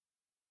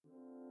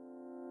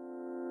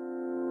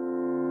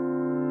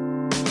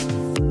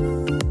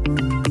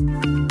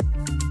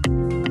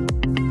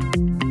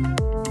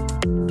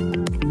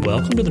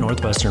welcome to the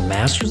Northwestern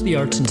Masters of the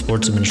Arts in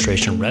Sports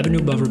Administration Revenue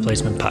Above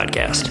Replacement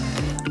podcast.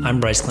 I'm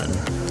Bryce Clinton.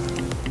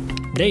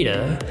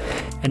 Data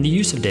and the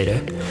use of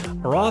data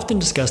are often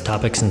discussed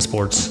topics in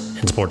sports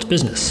and sports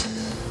business.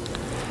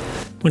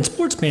 When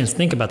sports fans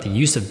think about the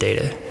use of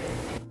data,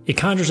 it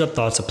conjures up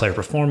thoughts of player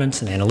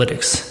performance and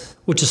analytics,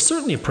 which is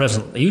certainly a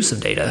prevalent use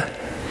of data,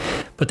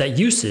 but that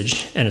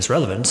usage and its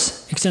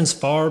relevance extends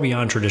far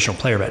beyond traditional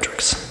player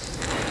metrics.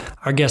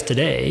 Our guest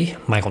today,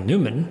 Michael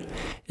Neuman,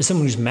 is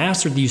someone who's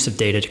mastered the use of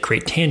data to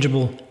create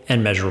tangible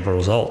and measurable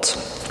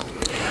results.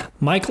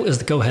 Michael is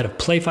the co-head of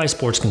PlayFi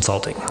Sports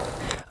Consulting,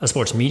 a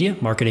sports media,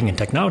 marketing, and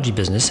technology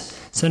business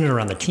centered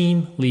around the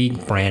team,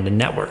 league, brand, and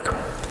network.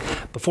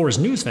 Before his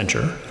newest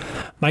venture,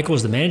 Michael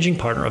was the managing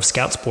partner of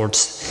Scout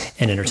Sports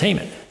and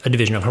Entertainment, a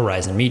division of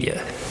Horizon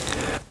Media.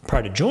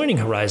 Prior to joining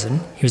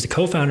Horizon, he was the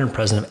co-founder and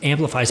president of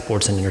Amplify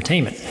Sports and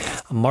Entertainment,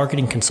 a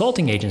marketing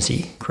consulting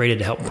agency created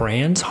to help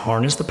brands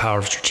harness the power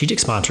of strategic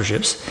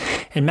sponsorships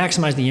and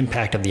maximize the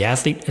impact of the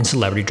athlete and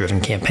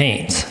celebrity-driven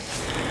campaigns.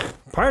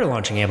 Prior to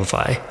launching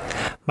Amplify,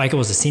 Michael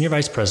was the senior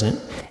vice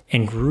president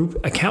and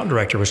group account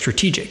director with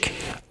Strategic,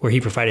 where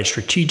he provided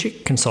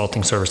strategic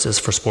consulting services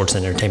for sports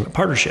and entertainment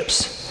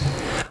partnerships.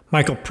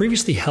 Michael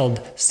previously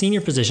held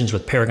senior positions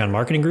with Paragon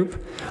Marketing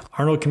Group,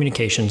 Arnold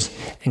Communications,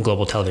 and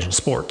Global Television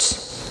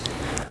Sports.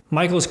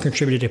 Michael has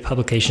contributed to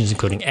publications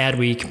including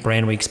Adweek,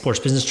 Brandweek, Sports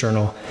Business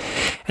Journal,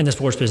 and the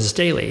Sports Business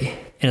Daily,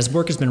 and his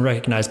work has been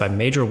recognized by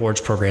major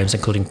awards programs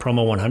including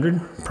Promo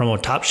 100,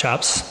 Promo Top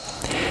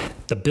Shops,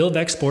 the Bill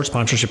Vex Sports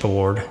Sponsorship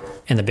Award,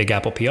 and the Big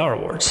Apple PR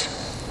Awards.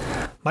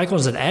 Michael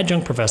is an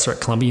adjunct professor at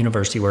Columbia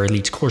University where he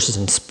leads courses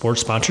in sports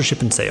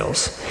sponsorship and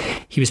sales.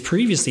 He was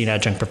previously an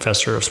adjunct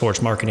professor of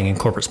sports marketing and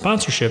corporate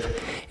sponsorship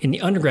in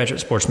the undergraduate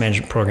sports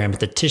management program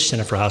at the Tisch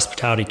Center for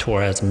Hospitality,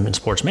 Tourism, and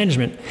Sports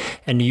Management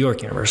at New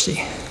York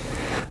University.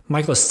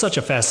 Michael is such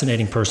a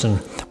fascinating person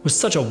with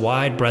such a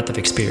wide breadth of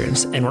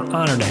experience, and we're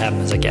honored to have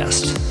him as a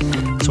guest.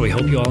 So we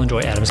hope you all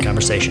enjoy Adam's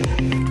conversation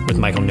with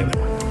Michael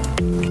Neuman.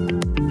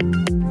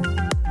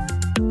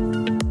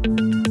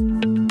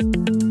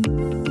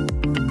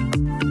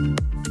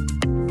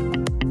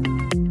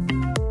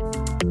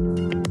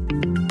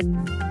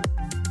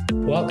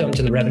 Welcome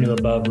to the Revenue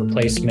Above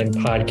Replacement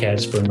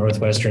podcast for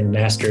Northwestern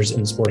Masters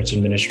in Sports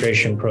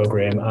Administration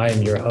program. I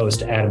am your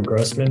host, Adam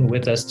Grossman.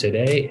 With us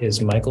today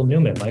is Michael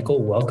Neuman.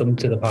 Michael, welcome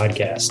to the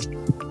podcast.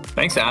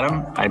 Thanks,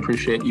 Adam. I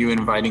appreciate you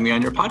inviting me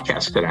on your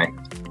podcast today.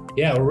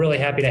 Yeah, we're really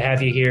happy to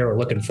have you here. We're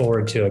looking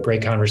forward to a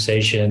great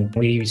conversation.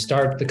 We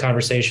start the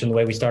conversation the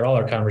way we start all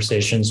our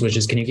conversations, which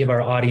is, can you give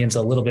our audience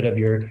a little bit of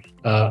your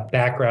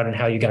background and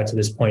how you got to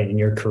this point in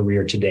your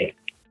career today?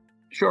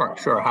 Sure.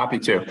 Happy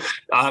to.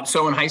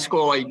 So in high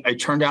school, I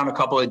turned down a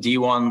couple of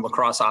D1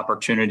 lacrosse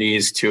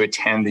opportunities to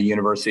attend the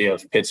University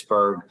of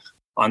Pittsburgh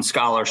on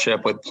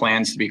scholarship with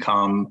plans to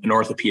become an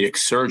orthopedic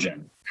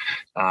surgeon.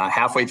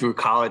 Halfway through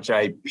college,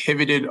 I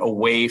pivoted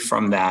away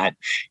from that,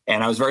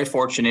 and I was very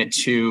fortunate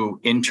to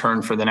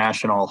intern for the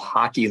National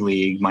Hockey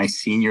League my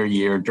senior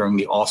year during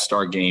the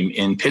All-Star game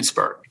in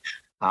Pittsburgh.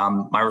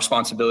 My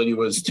responsibility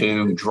was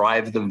to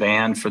drive the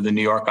van for the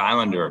New York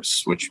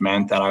Islanders, which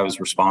meant that I was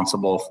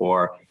responsible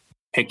for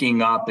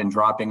picking up and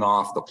dropping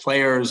off the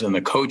players and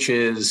the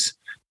coaches,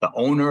 the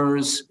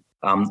owners,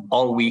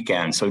 all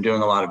weekend. So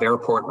doing a lot of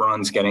airport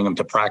runs, getting them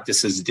to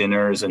practices,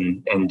 dinners,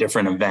 and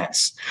different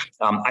events.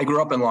 I grew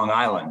up in Long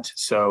Island.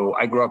 So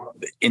I grew up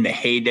in the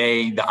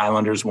heyday. The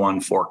Islanders won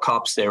 4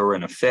 cups. They were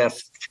in a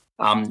 5th.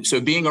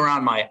 So being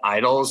around my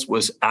idols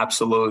was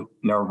absolute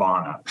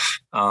nirvana.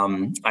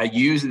 I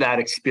used that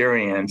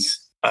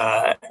experience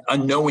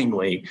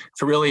unknowingly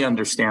to really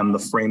understand the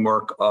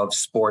framework of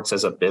sports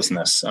as a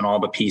business and all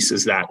the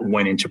pieces that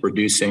went into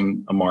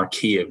producing a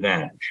marquee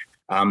event.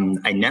 I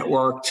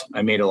networked,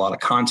 I made a lot of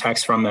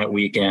contacts from that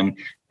weekend,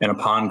 and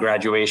upon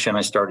graduation,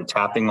 I started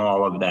tapping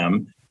all of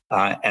them.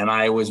 And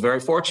I was very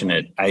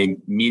fortunate. I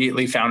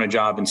immediately found a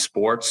job in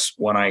sports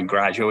when I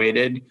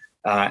graduated.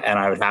 And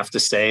I would have to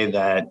say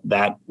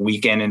that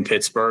weekend in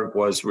Pittsburgh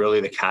was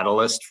really the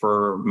catalyst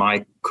for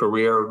my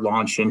career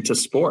launch into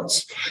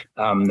sports.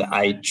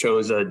 I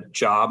chose a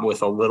job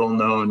with a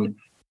little-known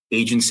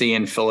agency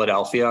in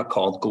Philadelphia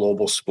called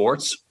Global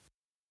Sports.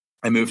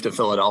 I moved to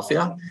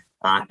Philadelphia,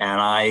 and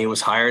I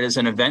was hired as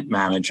an event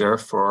manager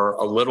for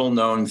a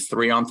little-known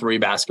 3-on-3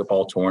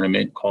 basketball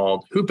tournament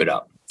called Hoop It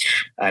Up.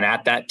 And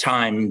at that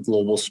time,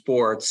 Global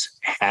Sports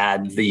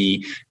had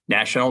the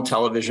national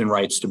television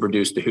rights to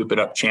produce the Hoop It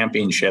Up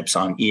championships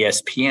on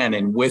ESPN.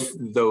 And with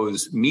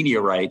those media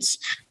rights,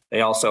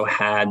 they also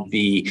had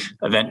the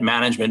event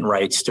management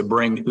rights to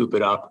bring Hoop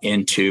It Up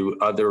into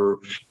other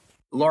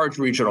large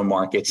regional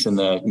markets in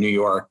the New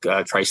York,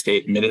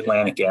 tri-state,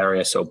 mid-Atlantic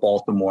area. So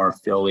Baltimore,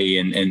 Philly,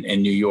 and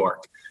New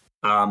York.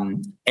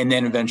 And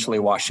then eventually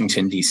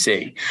Washington,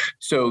 D.C.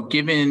 So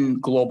given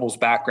Global's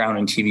background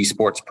in TV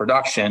sports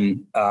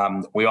production,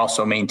 we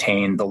also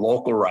maintained the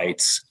local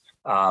rights.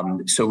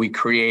 So we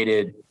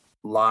created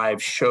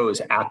live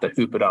shows at the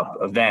Hoop It Up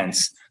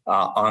events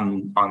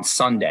on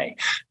Sunday.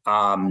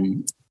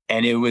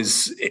 And it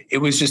was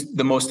just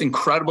the most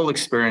incredible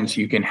experience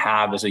you can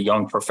have as a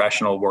young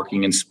professional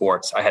working in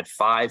sports. I had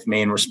 5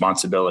 main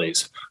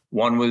responsibilities.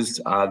 One was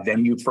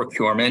venue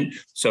procurement.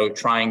 So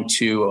trying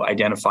to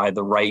identify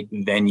the right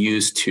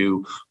venues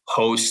to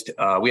host.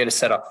 We had to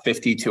set up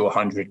 50 to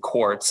 100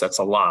 courts. That's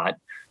a lot.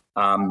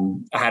 I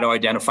had to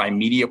identify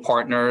media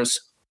partners,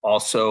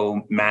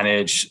 also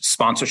manage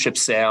sponsorship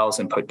sales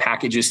and put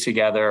packages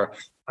together.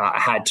 I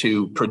had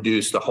to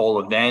produce the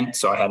whole event.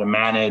 So I had to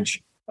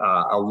manage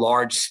a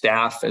large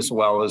staff, as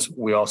well as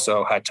we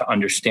also had to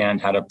understand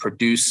how to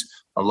produce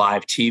a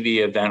live TV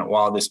event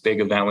while this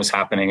big event was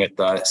happening at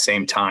the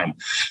same time.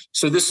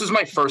 So this was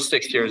my first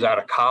 6 years out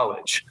of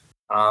college.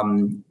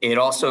 It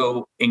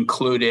also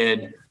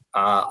included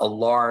a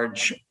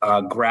large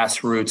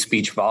grassroots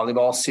beach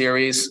volleyball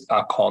series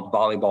called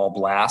Volleyball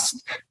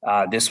Blast.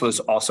 This was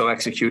also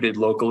executed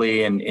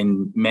locally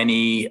in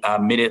many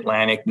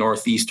mid-Atlantic,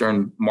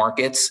 northeastern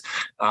markets.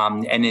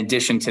 And in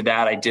addition to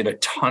that, I did a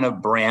ton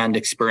of brand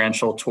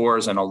experiential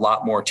tours and a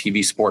lot more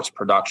TV sports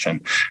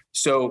production.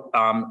 So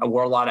I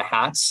wore a lot of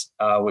hats,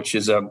 which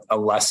is a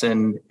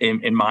lesson,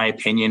 in my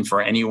opinion,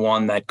 for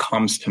anyone that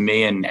comes to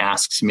me and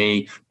asks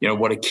me,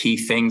 what are key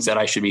things that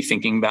I should be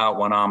thinking about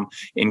when I'm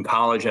in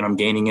college and I'm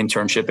gaining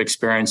internship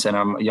experience and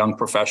I'm a young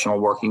professional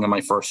working in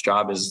my first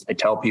job. Is I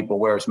tell people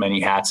wear as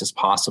many hats as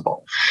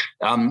possible.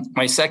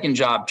 My second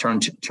job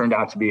turned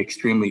out to be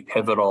extremely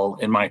pivotal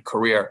in my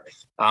career.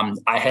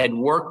 I had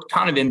worked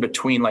kind of in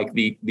between like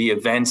the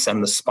events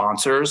and the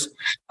sponsors,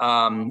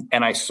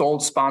 and I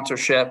sold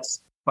sponsorships,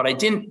 but I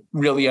didn't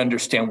really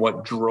understand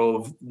what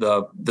drove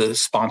the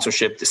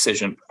sponsorship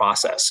decision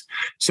process.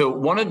 So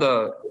one of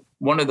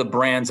the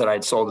brands that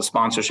I'd sold a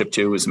sponsorship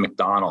to was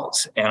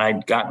McDonald's, and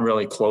I'd gotten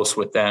really close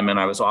with them, and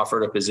I was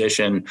offered a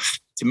position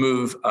to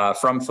move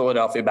from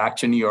Philadelphia back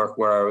to New York,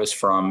 where I was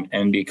from,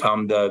 and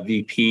become the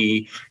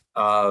VP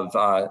of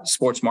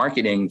sports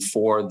marketing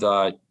for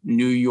the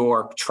New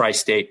York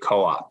Tri-State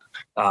Co-op.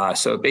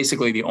 So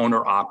basically the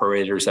owner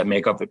operators that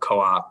make up the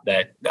co-op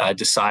that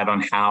decide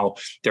on how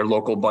their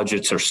local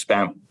budgets are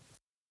spent.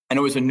 And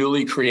it was a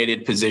newly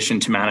created position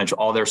to manage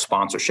all their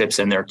sponsorships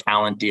and their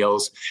talent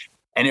deals.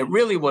 And it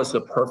really was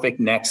the perfect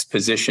next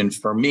position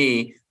for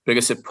me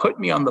because it put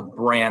me on the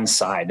brand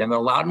side and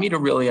allowed me to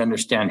really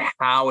understand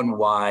how and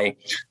why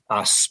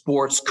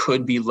sports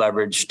could be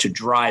leveraged to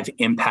drive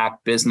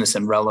impact, business,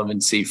 and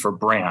relevancy for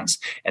brands.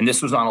 And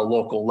this was on a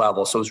local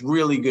level. So it was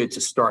really good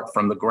to start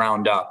from the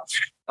ground up.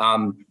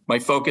 My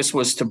focus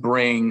was to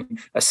bring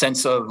a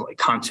sense of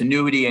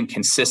continuity and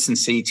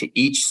consistency to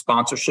each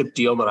sponsorship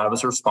deal that I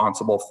was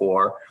responsible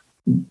for,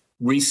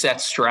 reset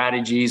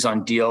strategies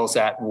on deals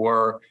that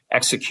were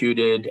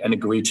executed and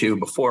agreed to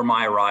before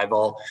my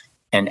arrival,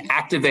 and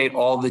activate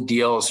all the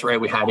deals,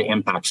 right? We had to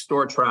impact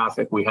store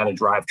traffic. We had to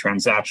drive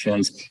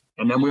transactions.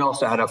 And then we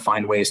also had to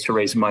find ways to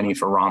raise money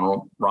for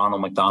Ronald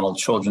McDonald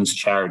Children's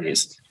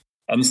Charities.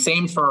 And the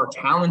same for our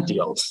talent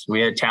deals.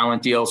 We had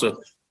talent deals with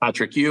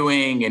Patrick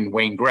Ewing and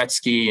Wayne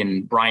Gretzky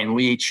and Brian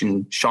Leach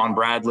and Sean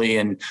Bradley.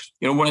 And,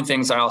 one of the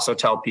things I also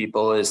tell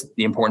people is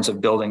the importance of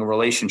building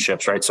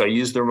relationships, right? So I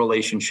used the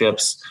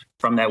relationships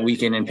from that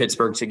weekend in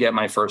Pittsburgh to get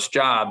my first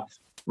job.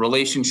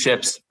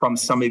 Relationships from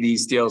some of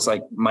these deals,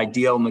 like my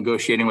deal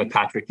negotiating with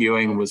Patrick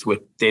Ewing was with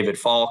David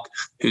Falk,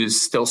 who's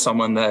still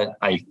someone that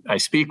I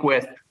speak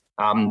with.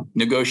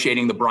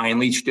 Negotiating the Brian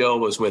Leach deal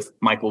was with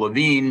Michael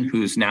Levine,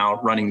 who's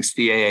now running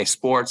CAA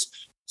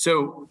Sports.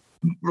 So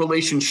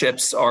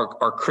relationships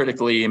are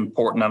critically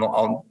important.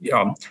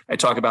 I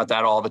talk about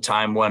that all the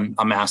time when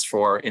I'm asked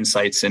for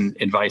insights and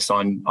advice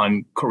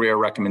on career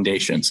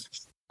recommendations.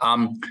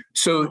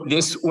 So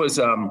this was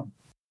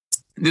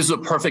a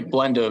perfect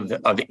blend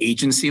of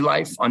agency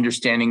life,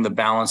 understanding the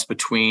balance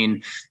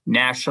between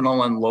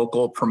national and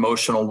local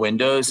promotional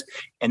windows,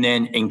 and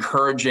then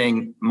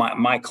encouraging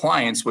my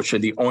clients, which are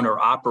the owner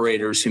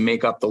operators who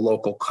make up the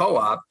local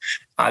co-op,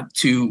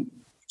 to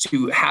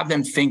have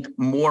them think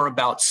more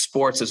about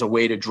sports as a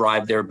way to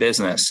drive their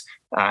business.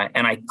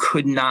 And I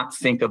could not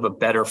think of a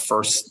better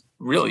first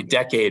really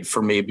decade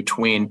for me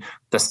between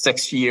the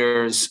 6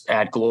 years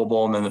at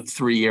Global and then the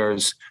 3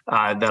 years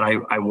that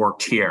I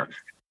worked here.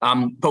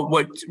 But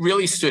what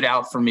really stood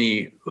out for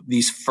me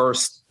this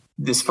first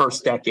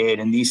decade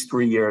and these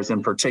 3 years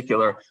in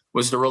particular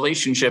was the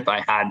relationship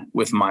I had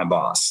with my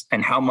boss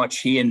and how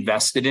much he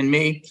invested in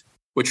me,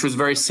 which was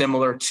very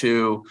similar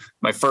to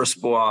my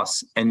first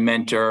boss and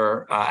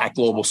mentor at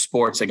Global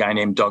Sports, a guy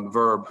named Doug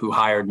Verb, who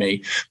hired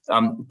me.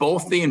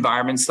 Both the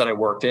environments that I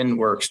worked in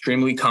were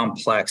extremely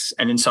complex,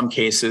 and in some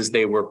cases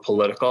they were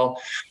political.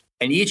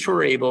 And each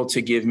were able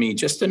to give me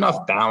just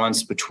enough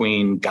balance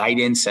between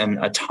guidance and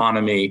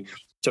autonomy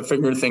to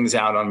figure things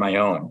out on my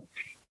own.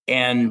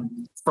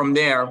 And from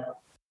there,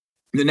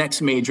 the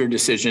next major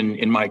decision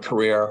in my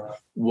career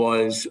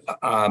was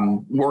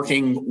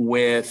working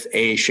with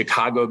a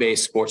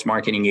Chicago-based sports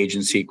marketing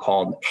agency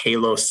called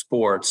Halo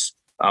Sports,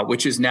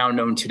 which is now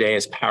known today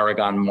as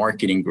Paragon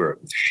Marketing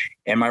Group.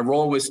 And my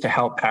role was to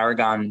help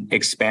Paragon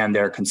expand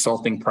their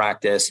consulting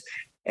practice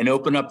and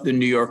open up the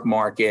New York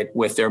market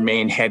with their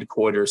main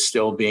headquarters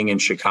still being in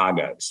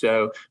Chicago.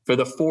 So for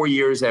the 4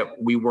 years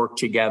that we worked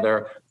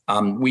together,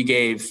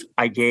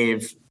 I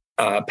gave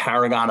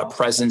Paragon a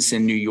presence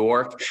in New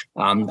York.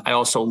 I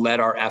also led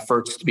our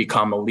efforts to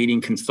become a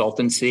leading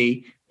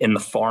consultancy in the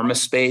pharma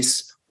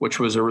space, which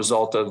was a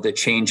result of the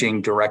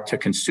changing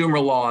direct-to-consumer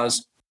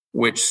laws,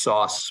 which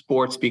saw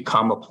sports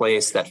become a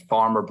place that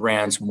pharma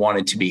brands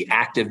wanted to be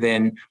active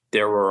in.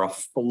 There were a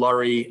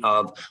flurry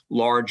of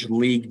large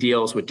league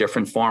deals with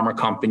different pharma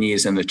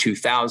companies in the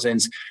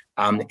 2000s,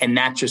 and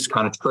that just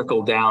kind of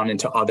trickled down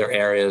into other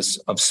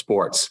areas of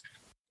sports.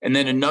 And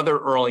then another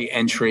early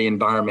entry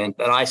environment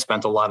that I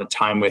spent a lot of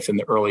time with in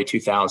the early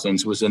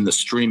 2000s was in the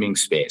streaming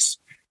space,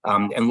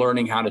 and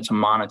learning how to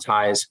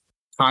monetize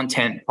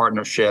content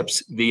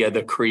partnerships via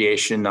the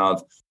creation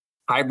of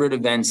hybrid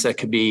events that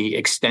could be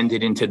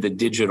extended into the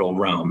digital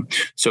realm.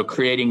 So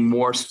creating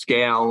more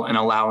scale and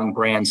allowing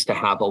brands to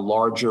have a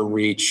larger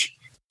reach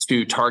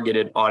to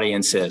targeted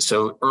audiences.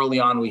 So early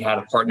on, we had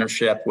a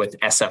partnership with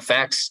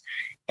SFX,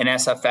 and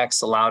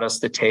SFX allowed us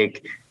to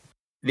take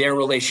their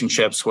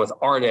relationships with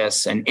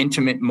artists and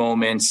intimate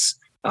moments,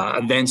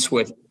 events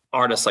with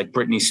artists like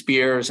Britney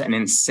Spears and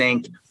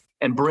NSYNC,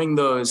 and bring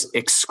those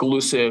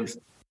exclusive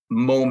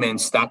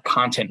moments, that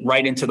content,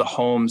 right into the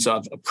homes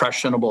of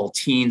impressionable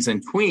teens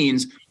and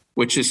tweens,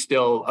 which is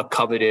still a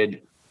coveted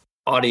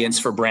audience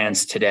for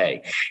brands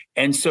today.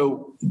 And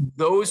so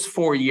those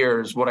 4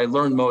 years, what I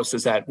learned most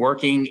is that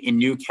working in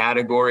new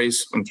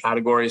categories, when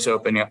categories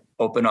open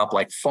up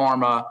like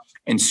pharma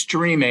and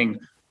streaming,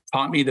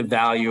 taught me the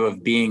value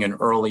of being an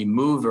early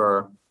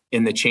mover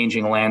in the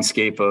changing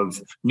landscape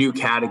of new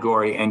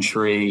category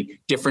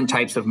entry, different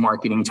types of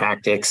marketing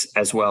tactics,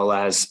 as well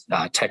as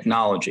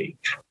technology.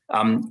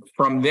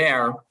 From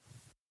there,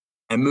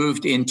 I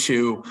moved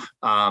into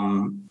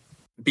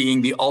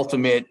being the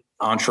ultimate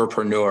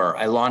entrepreneur.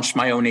 I launched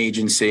my own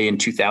agency in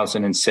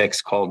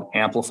 2006 called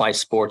Amplify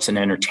Sports and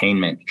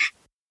Entertainment.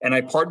 And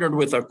I partnered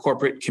with a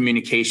corporate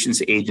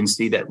communications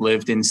agency that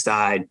lived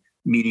inside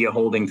media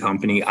holding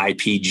company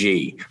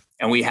IPG.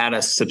 And we had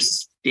a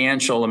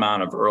substantial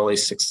amount of early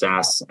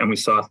success, and we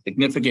saw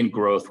significant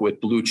growth with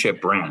blue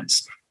chip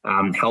brands.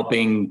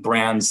 Helping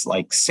brands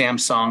like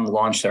Samsung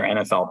launch their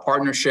NFL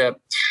partnership,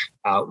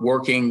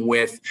 working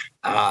with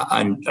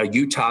a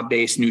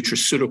Utah-based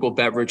nutraceutical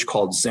beverage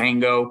called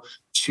Zango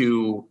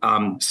to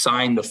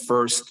sign the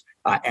first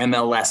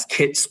MLS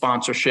kit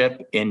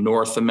sponsorship in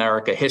North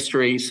America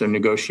history. So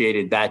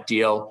negotiated that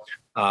deal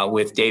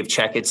with Dave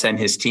Checketts and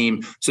his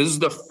team. So this is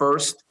the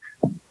first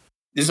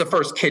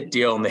kit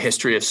deal in the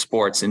history of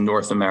sports in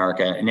North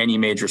America in any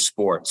major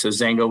sport. So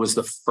Zango was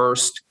the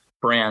first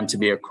brand to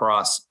be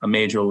across a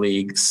major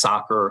league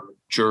soccer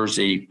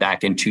jersey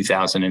back in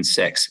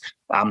 2006.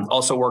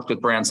 Also worked with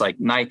brands like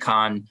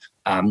Nikon,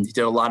 did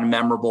a lot of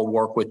memorable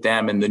work with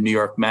them and the New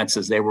York Mets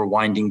as they were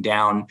winding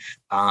down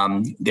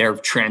their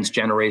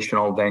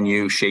transgenerational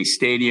venue, Shea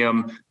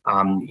Stadium,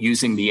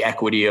 using the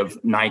equity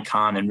of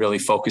Nikon and really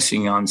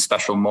focusing on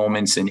special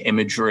moments and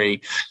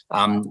imagery.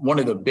 One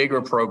of the bigger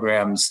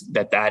programs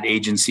that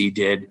agency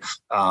did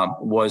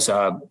was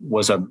a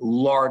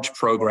large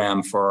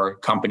program for a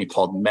company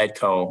called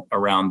Medco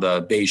around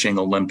the Beijing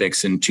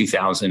Olympics in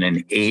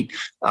 2008,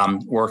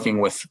 working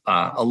with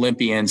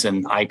Olympians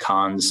and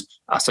icons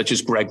such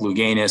as Greg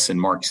Louganis and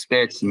Mark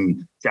Spitz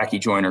and Jackie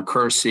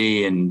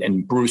Joyner-Kersee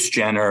and Bruce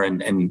Jenner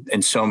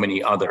and so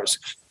many others.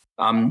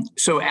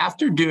 So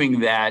after doing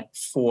that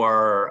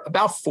for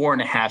about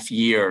 4.5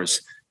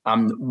 years,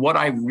 what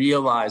I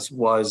realized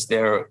was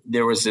there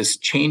was this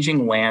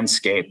changing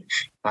landscape,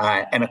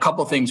 and a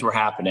couple of things were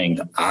happening.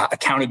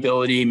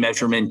 Accountability,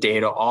 measurement,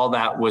 data, all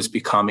that was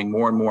becoming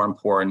more and more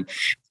important.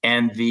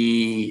 And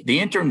the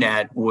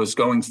internet was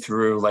going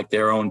through like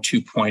their own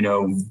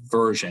 2.0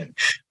 version.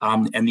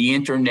 And the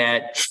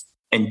internet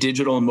and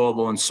digital and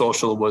mobile and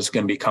social was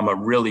going to become a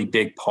really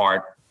big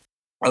part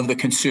of the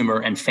consumer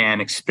and fan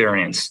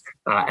experience.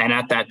 And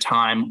at that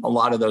time, a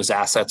lot of those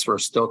assets were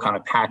still kind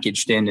of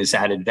packaged in as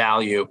added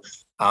value.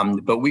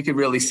 But we could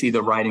really see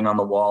the writing on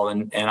the wall.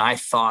 And I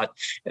thought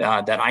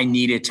that I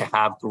needed to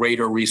have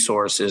greater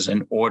resources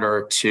in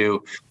order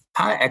to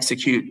kind of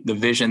execute the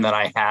vision that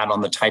I had on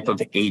the type of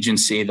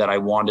agency that I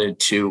wanted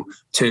to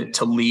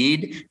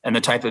lead and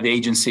the type of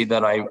agency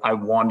that I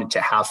wanted to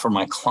have for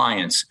my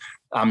clients.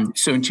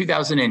 So in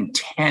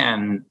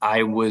 2010,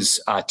 I was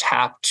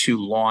tapped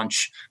to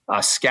launch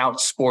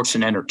Scout Sports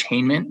and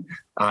Entertainment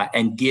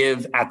and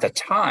give, at the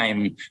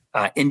time,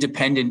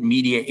 independent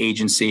media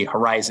agency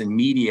Horizon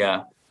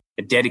Media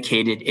a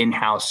dedicated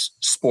in-house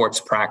sports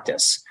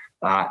practice.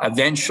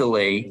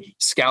 Eventually,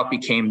 Scout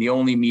became the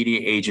only media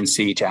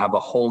agency to have a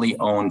wholly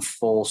owned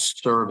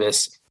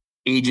full-service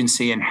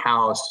agency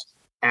in-house,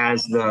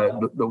 as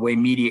the way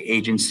media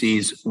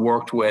agencies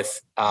worked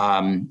with,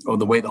 or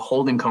the way the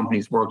holding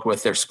companies worked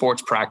with their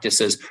sports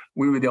practices.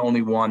 We were the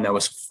only one that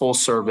was full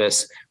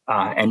service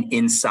and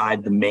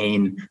inside the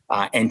main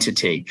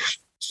entity.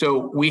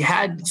 So we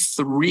had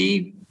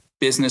 3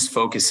 business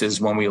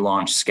focuses when we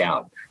launched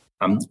Scout.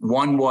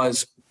 One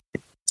was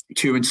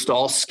to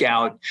install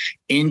Scout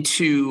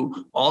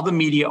into all the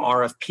media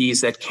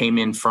RFPs that came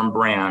in from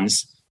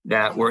brands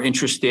that were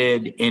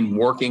interested in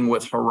working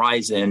with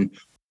Horizon,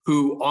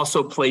 who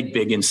also played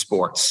big in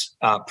sports.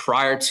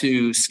 Prior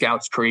to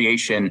Scout's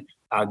creation,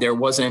 there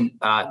was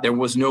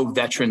no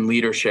veteran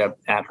leadership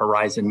at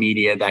Horizon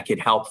Media that could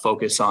help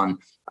focus on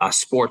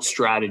sports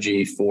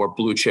strategy for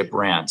blue chip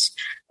brands.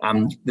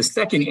 The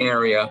second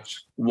area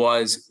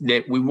was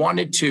that we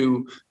wanted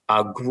to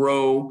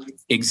grow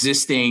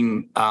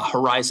existing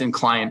Horizon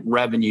client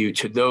revenue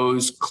to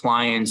those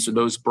clients or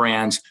those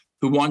brands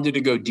who wanted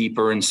to go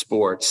deeper in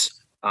sports,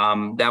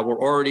 that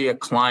were already a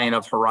client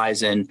of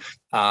Horizon,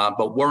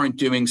 but weren't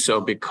doing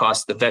so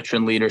because the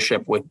veteran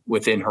leadership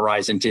within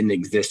Horizon didn't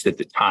exist at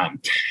the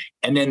time.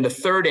 And then the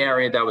third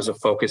area that was a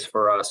focus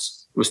for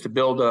us was to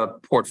build a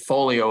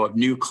portfolio of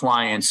new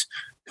clients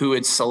who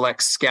would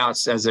select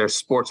Scouts as their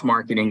sports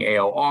marketing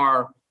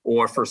AOR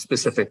or for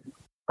specific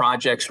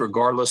projects,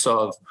 regardless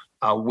of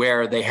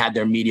where they had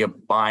their media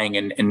buying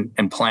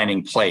and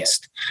planning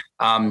placed.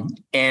 And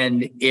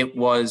it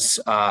was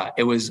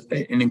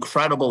an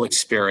incredible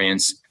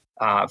experience,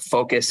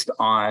 focused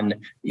on,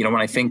 when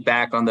I think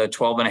back on the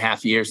 12 and a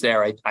half years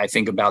there, I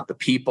think about the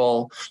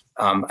people.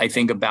 I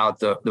think about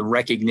the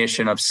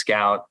recognition of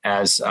Scout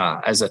as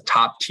a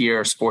top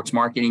tier sports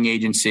marketing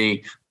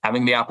agency,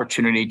 having the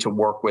opportunity to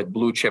work with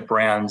blue chip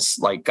brands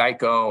like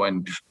Geico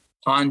and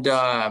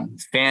Honda,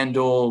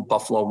 FanDuel,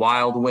 Buffalo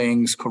Wild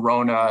Wings,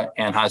 Corona,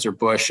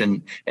 Anheuser-Busch,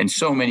 and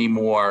so many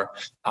more.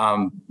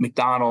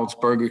 McDonald's,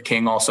 Burger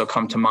King also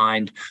come to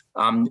mind.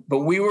 But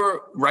we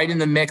were right in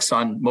the mix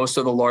on most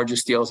of the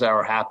largest deals that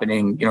were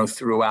happening,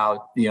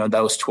 throughout,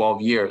 those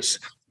 12 years,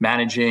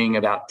 managing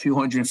about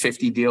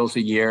 250 deals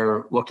a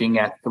year, looking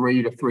at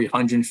 300 to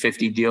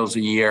 350 deals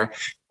a year,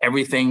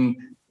 everything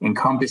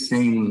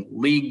encompassing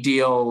league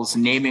deals,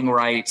 naming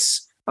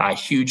rights,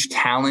 huge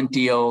talent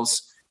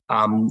deals.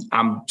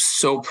 I'm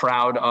so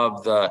proud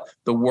of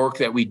the work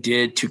that we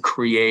did to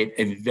create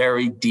a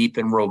very deep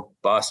and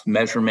robust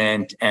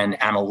measurement and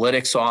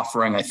analytics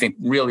offering. I think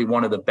really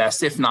one of the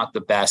best, if not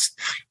the best,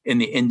 in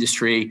the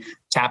industry,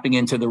 tapping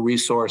into the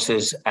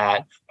resources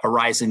at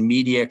Horizon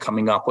Media,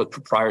 coming up with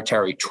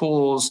proprietary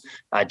tools,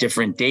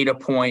 different data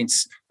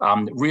points,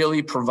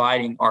 really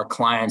providing our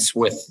clients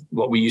with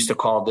what we used to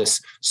call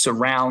this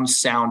surround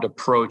sound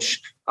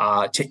approach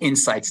to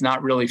insights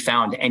not really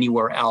found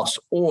anywhere else,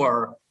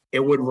 or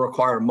it would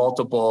require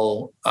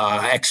multiple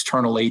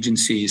external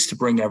agencies to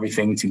bring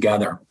everything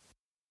together.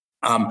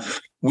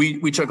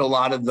 We took a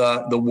lot of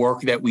the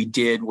work that we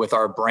did with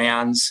our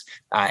brands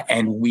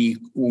and we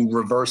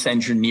reverse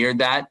engineered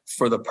that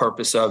for the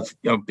purpose of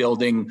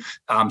building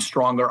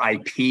stronger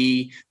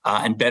IP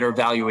and better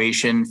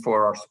valuation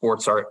for our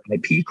sports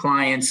IP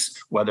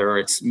clients, whether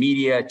it's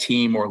media,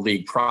 team, or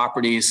league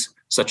properties,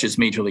 such as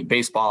Major League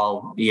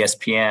Baseball,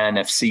 ESPN,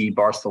 FC,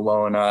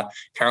 Barcelona,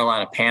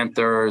 Carolina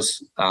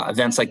Panthers,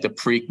 events like the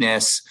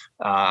Preakness,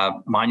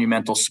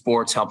 Monumental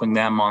Sports, helping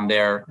them on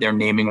their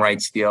naming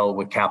rights deal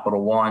with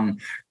Capital One.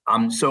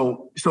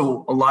 So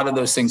a lot of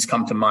those things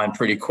come to mind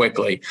pretty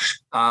quickly.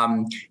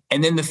 And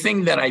then the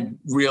thing that I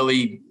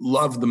really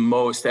love the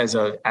most as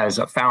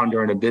a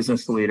founder and a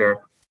business leader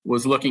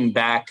was looking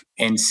back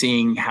and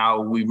seeing how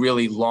we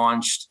really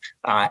launched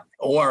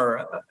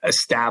or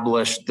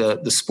established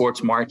the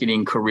sports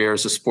marketing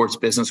careers, the sports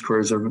business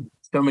careers of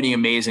so many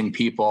amazing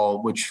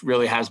people, which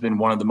really has been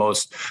one of the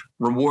most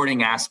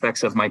rewarding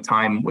aspects of my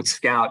time with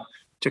Scout,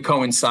 to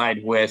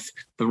coincide with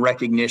the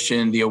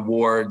recognition, the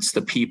awards,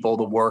 the people,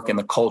 the work, and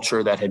the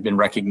culture that had been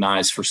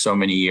recognized for so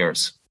many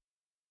years.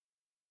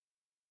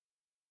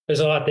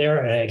 There's a lot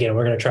there. And again,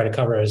 we're going to try to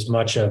cover as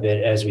much of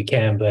it as we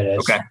can, but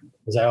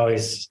as I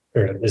always,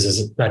 this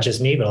is not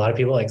just me, but a lot of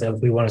people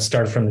we want to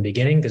start from the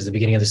beginning, because the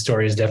beginning of the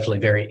story is definitely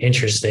very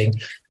interesting.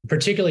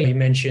 Particularly, you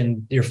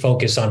mentioned your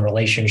focus on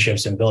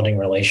relationships and building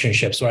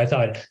relationships. So I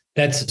thought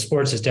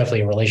sports is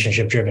definitely a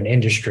relationship-driven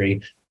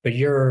industry, but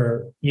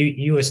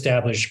you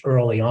established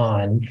early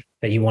on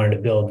that you wanted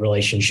to build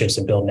relationships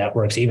and build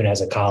networks, even as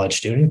a college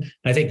student.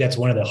 I think that's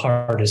one of the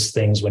hardest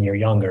things when you're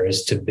younger,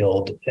 is to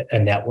build a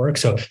network.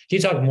 So can you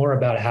talk more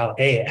about how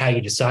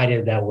you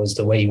decided that was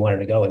the way you wanted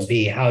to go, and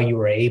B, how you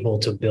were able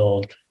to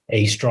build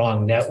a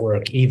strong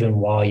network even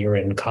while you're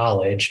in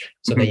college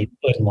so that you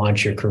could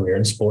launch your career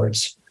in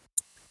sports?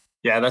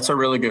 Yeah, that's a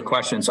really good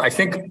question. So I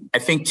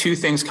think two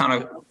things kind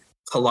of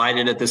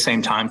collided at the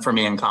same time for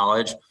me in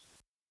college.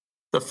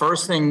 The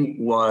first thing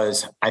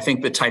was, I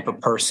think the type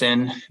of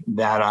person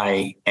that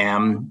I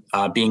am,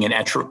 being an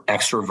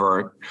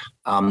extrovert,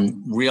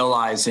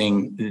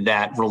 realizing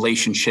that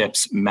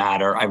relationships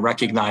matter. I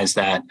recognize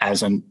that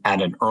at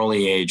an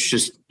early age,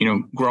 just,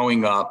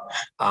 growing up.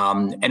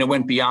 And it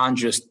went beyond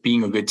just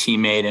being a good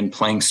teammate and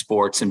playing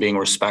sports and being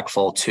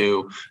respectful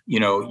to,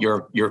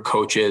 your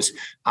coaches.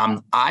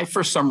 I,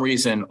 for some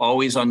reason,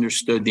 always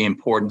understood the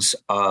importance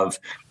of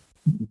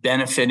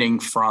benefiting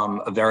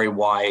from a very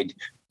wide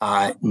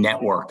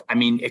network. I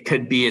mean, it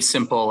could be as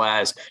simple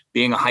as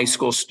being a high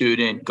school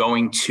student,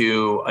 going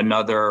to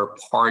another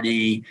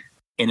party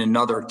in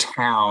another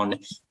town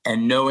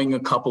and knowing a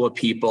couple of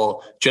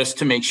people just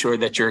to make sure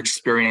that your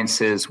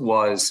experiences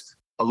was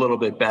a little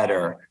bit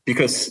better,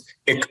 because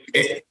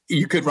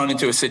you could run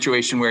into a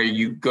situation where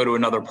you go to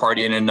another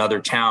party in another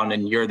town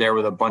and you're there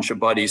with a bunch of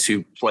buddies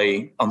who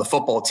play on the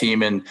football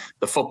team, and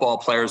the football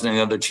players in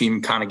the other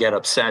team kind of get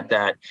upset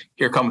that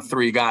here come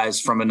three guys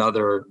from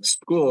another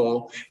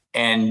school,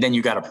 and then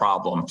you got a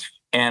problem.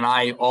 And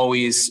I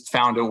always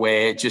found a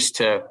way just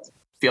to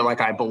feel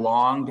like I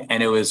belonged,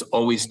 and it was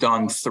always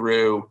done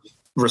through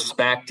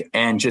respect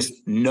and just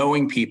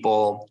knowing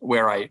people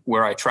where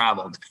I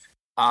traveled.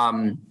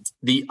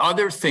 The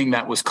other thing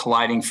that was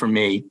colliding for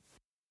me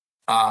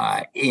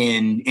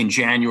in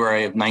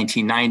January of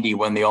 1990,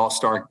 when the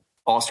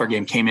All-Star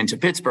game came into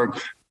Pittsburgh,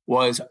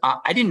 was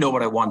I didn't know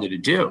what I wanted to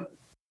do.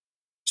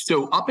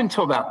 So up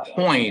until that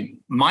point,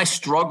 my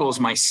struggles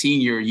my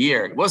senior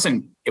year, it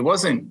wasn't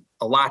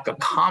a lack of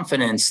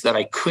confidence that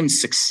I couldn't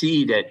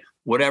succeed at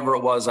whatever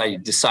it was I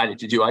decided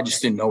to do. I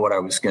just didn't know what I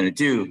was going to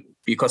do,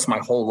 because my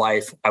whole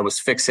life I was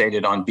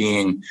fixated on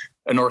being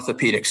an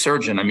orthopedic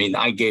surgeon. I mean,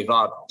 I gave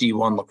up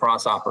D1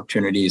 lacrosse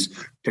opportunities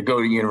to go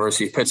to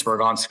University of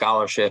Pittsburgh on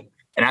scholarship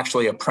and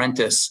actually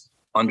apprentice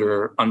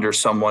under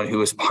someone who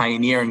was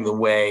pioneering the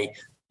way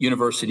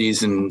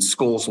universities and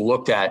schools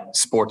looked at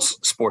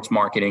sports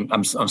marketing.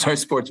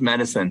 Sports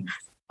medicine.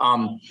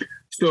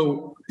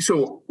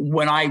 So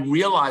when I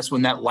realized,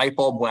 when that light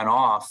bulb went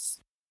off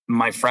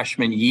my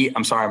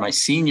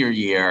senior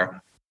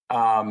year,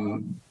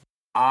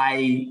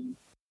 I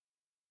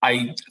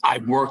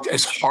worked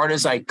as hard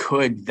as I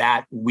could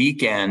that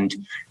weekend,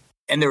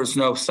 and there was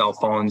no cell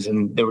phones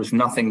and there was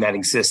nothing that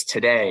exists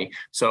today.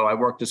 So I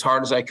worked as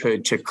hard as I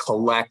could to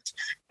collect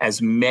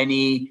as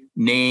many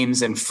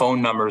names and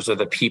phone numbers of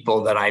the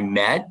people that I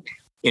met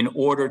in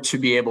order to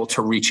be able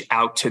to reach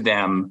out to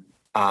them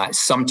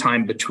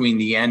sometime between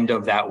the end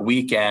of that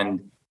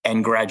weekend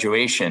and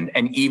graduation.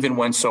 And even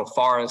went so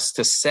far as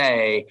to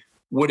say,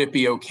 would it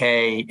be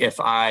okay if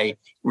I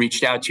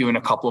reached out to you in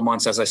a couple of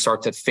months as I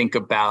start to think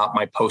about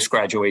my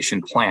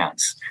post-graduation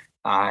plans?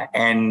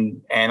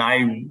 And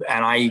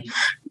I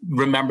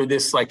remember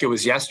this like it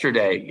was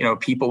yesterday. You know,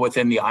 people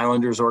within the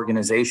Islanders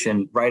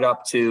organization, right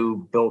up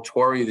to Bill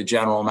Torrey, the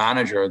general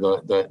manager,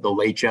 the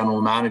late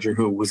general manager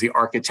who was the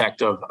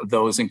architect of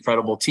those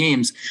incredible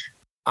teams,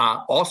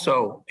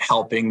 also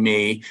helping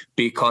me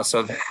because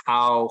of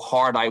how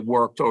hard I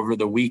worked over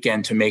the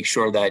weekend to make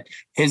sure that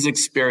his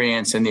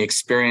experience and the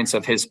experience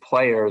of his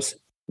players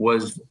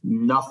was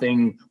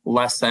nothing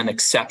less than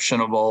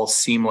exceptional,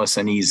 seamless,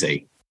 and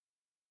easy.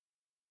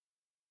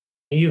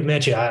 You've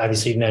mentioned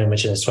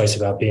this twice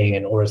about being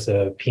an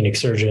orthopedic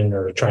surgeon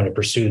or trying to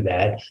pursue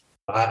that.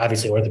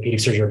 Obviously, orthopedic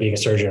surgery or being a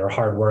surgeon are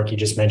hard work. You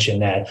just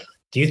mentioned that.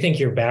 Do you think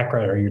your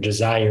background or your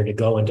desire to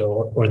go into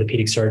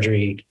orthopedic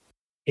surgery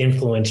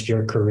influenced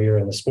your career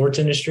in the sports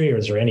industry, or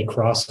is there any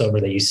crossover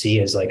that you see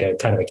as like a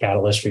kind of a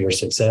catalyst for your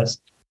success?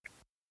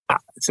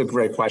 It's a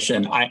great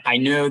question. I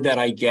know that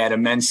I get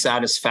immense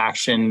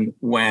satisfaction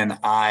when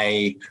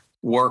I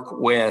work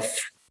with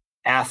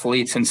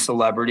athletes and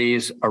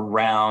celebrities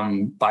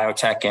around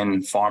biotech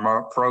and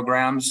pharma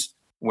programs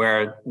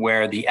where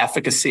the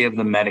efficacy of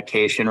the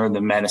medication or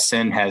the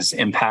medicine has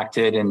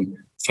impacted and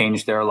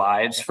changed their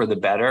lives for the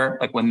better.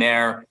 Like when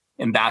they're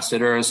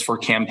ambassadors for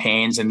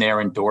campaigns and they're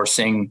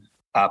endorsing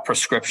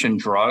prescription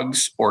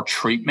drugs or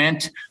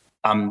treatment,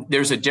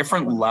 there's a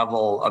different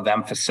level of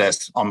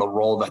emphasis on the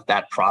role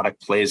that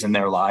product plays in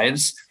their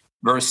lives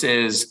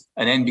versus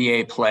an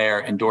NBA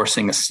player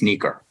endorsing a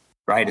sneaker,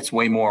 right? It's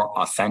way more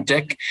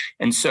authentic.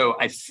 And so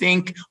I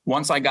think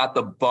once I got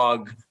the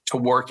bug to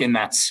work in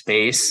that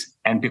space,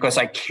 and because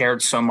I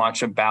cared so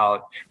much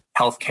about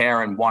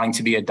healthcare and wanting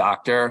to be a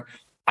doctor,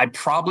 I'd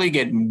probably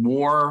get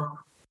more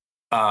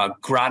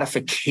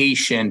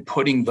gratification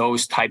putting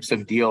those types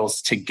of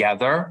deals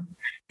together.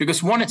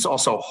 Because one, it's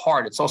also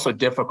hard. It's also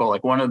difficult.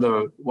 Like one of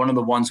the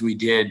ones we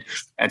did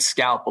at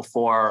Scout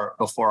before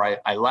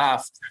I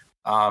left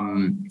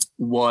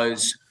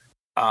was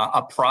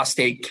a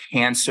prostate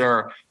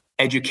cancer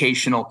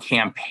educational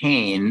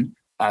campaign.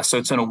 So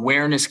it's an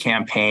awareness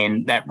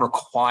campaign that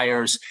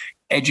requires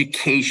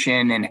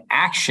education and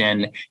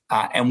action.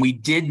 And we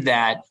did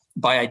that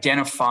by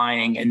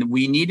identifying, and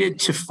we needed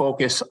to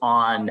focus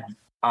on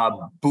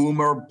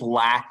boomer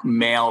Black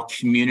male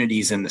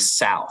communities in the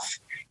South.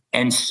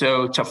 And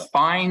so to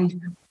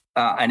find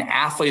an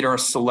athlete or a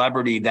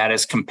celebrity that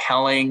is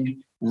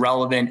compelling,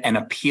 relevant, and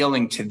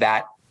appealing to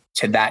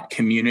that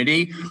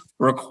community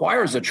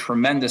requires a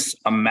tremendous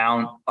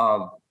amount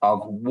of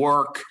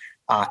work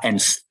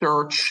and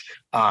search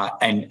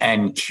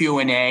and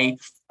Q&A.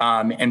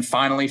 And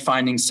finally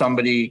finding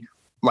somebody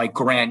like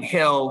Grant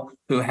Hill,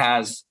 who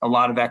has a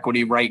lot of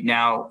equity right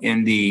now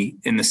in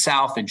the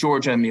South, in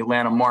Georgia, in the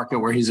Atlanta market,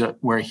 where he's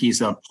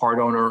a part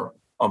owner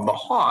of the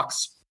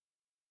Hawks.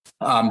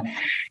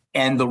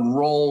 And the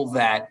role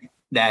that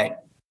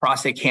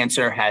prostate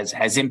cancer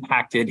has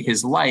impacted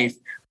his life,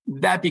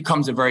 that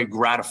becomes a very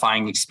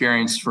gratifying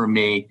experience for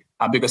me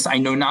because I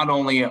know not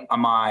only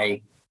am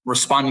I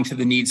responding to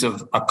the needs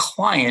of a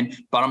client,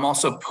 but I'm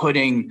also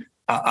putting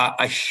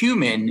a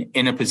human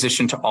in a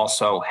position to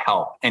also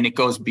help. And it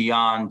goes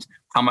beyond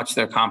how much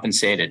they're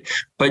compensated.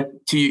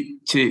 But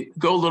to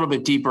go a little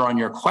bit deeper on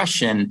your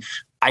question,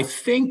 I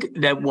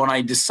think that when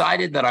I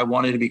decided that I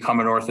wanted to become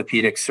an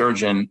orthopedic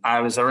surgeon,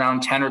 I was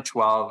around 10 or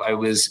 12. I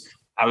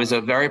was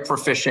a very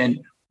proficient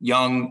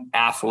young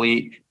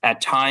athlete at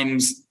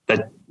times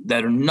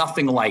that are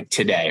nothing like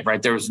today,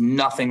 right? There was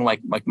nothing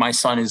like my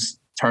son is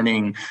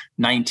turning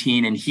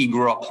 19 and he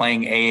grew up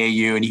playing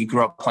AAU and he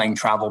grew up playing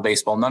travel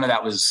baseball. None of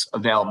that was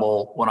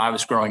available when I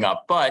was growing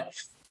up. But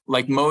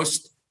like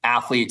most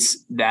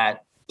athletes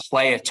that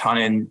play a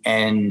ton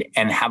and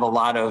have a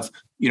lot of,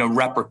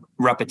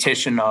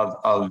 repetition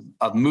of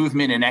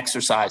movement and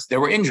exercise, there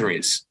were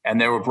injuries and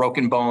there were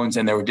broken bones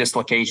and there were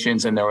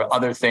dislocations and there were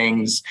other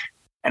things.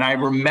 And I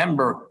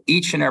remember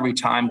each and every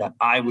time that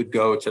I would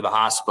go to the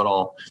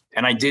hospital,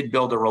 and I did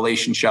build a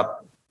relationship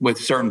with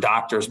certain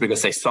doctors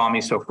because they saw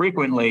me so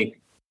frequently,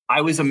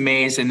 I was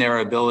amazed in their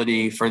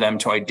ability for them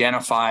to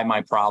identify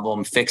my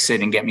problem, fix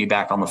it, and get me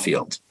back on the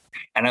field.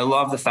 And I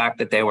love the fact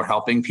that they were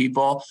helping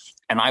people,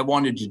 and I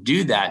wanted to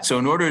do that. So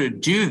in order to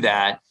do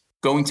that,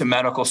 going to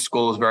medical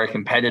school is very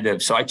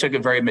competitive. So I took a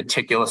very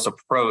meticulous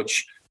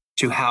approach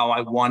to how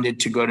I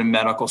wanted to go to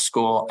medical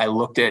school. I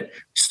looked at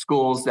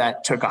schools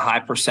that took a high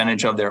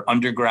percentage of their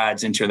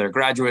undergrads into their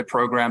graduate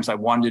programs. I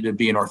wanted to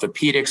be in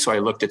orthopedics, so I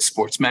looked at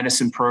sports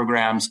medicine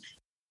programs.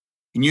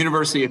 And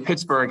University of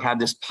Pittsburgh had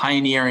this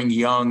pioneering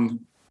young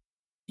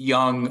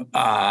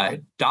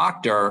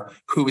doctor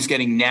who was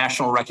getting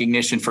national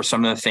recognition for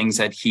some of the things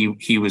that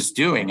he was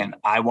doing. And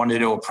I wanted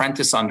to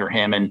apprentice under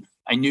him. And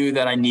I knew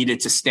that I needed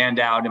to stand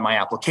out in my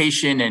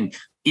application. And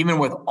even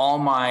with all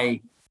my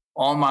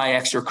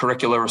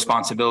extracurricular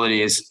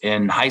responsibilities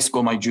in high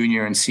school, my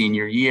junior and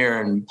senior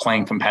year, and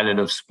playing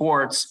competitive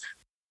sports,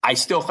 I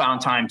still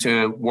found time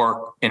to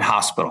work in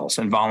hospitals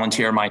and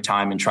volunteer my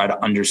time and try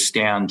to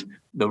understand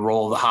the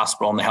role of the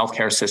hospital and the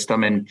healthcare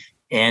system. And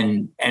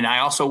I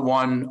also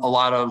won a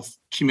lot of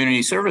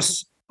community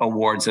service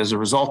awards as a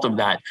result of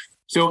that.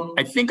 So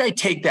I think I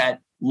take that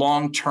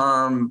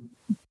long-term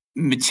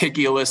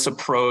meticulous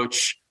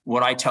approach.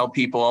 What I tell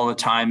people all the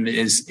time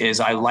is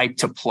I like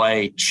to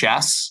play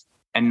chess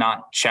and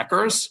not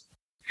checkers.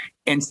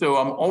 And so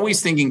I'm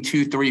always thinking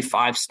 2, 3,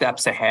 5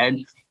 steps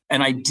ahead.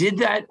 And I did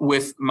that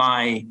with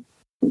the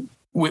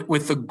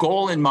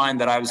goal in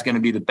mind that I was going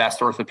to be the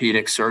best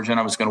orthopedic surgeon.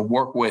 I was going to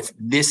work with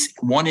this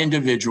one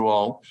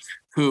individual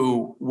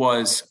who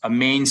was a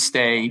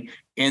mainstay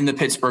in the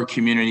Pittsburgh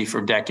community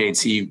for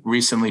decades. He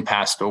recently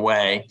passed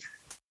away.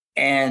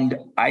 And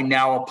I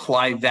now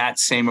apply that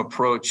same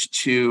approach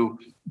to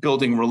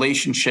building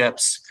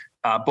relationships,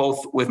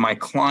 both with my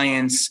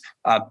clients,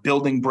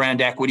 building brand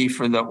equity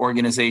for the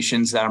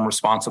organizations that I'm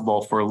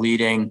responsible for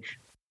leading,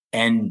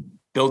 and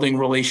building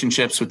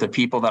relationships with the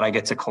people that I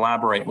get to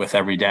collaborate with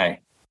every day.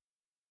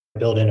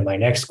 Build into my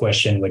next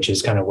question, which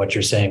is kind of what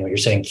you're saying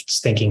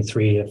thinking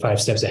 3 to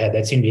 5 steps ahead.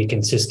 That seemed to be a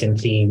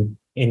consistent theme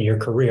in your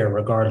career,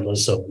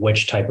 regardless of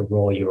which type of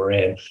role you were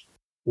in.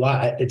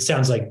 Why? It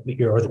sounds like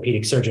your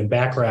orthopedic surgeon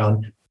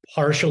background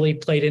partially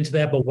played into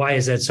that, but why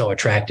is that so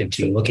attractive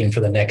to you? Looking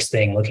for the next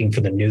thing, looking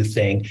for the new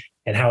thing,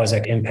 and how has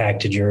that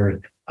impacted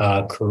your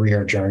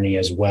career journey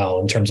as well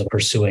in terms of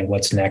pursuing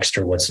what's next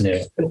or what's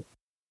new?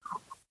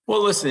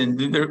 Well,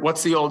 listen,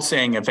 what's the old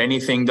saying? If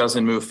anything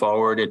doesn't move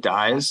forward, it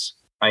dies,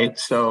 right?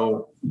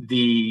 So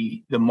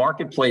the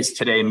marketplace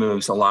today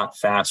moves a lot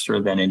faster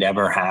than it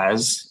ever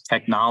has.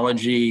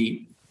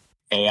 Technology,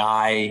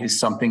 AI is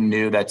something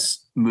new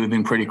that's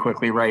moving pretty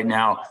quickly right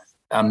now.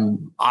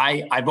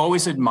 I've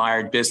always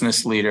admired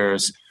business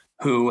leaders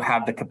who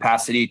have the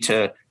capacity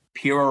to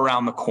peer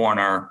around the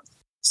corner,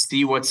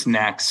 see what's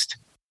next,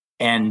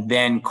 and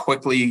then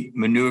quickly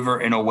maneuver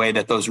in a way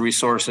that those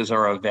resources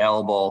are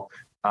available.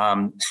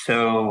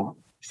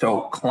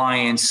 So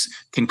clients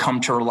can come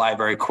to rely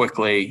very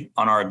quickly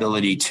on our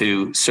ability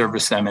to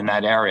service them in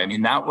that area. I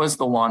mean, that was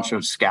the launch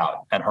of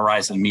Scout at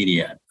Horizon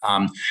Media.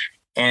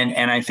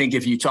 And I think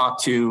if you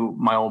talk to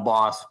my old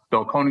boss,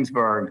 Bill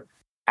Koenigsberg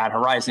at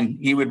Horizon,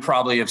 he would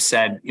probably have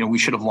said, we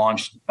should have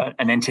launched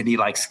an entity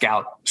like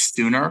Scout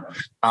sooner.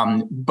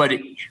 But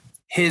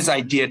his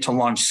idea to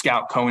launch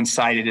Scout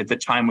coincided at the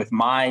time with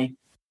my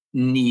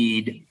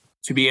need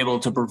to be able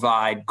to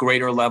provide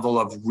greater level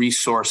of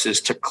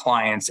resources to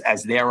clients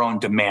as their own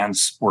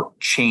demands were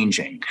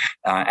changing.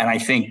 And I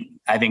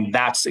think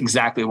that's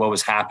exactly what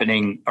was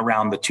happening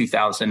around the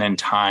 2000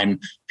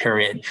 time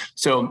period.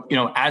 So,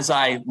 as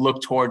I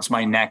look towards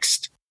my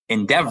next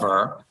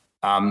endeavor,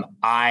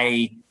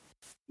 I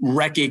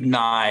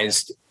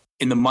recognized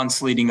in the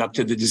months leading up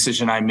to the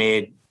decision I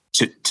made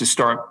to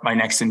start my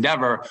next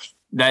endeavor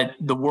that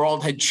the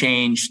world had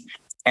changed.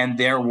 And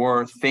there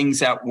were things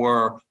that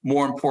were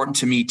more important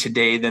to me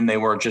today than they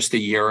were just a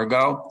year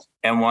ago.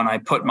 And when I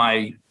put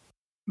my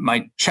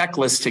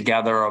checklist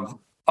together of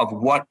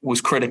what was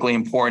critically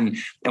important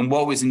and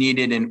what was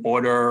needed in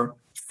order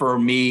for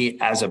me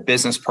as a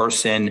business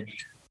person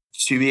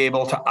to be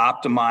able to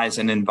optimize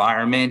an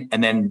environment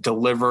and then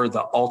deliver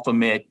the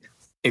ultimate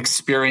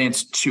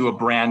experience to a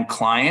brand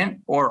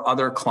client or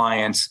other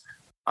clients,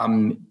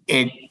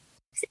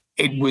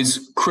 it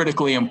was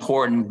critically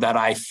important that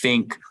I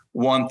think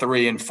 1,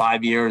 3, and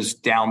 5 years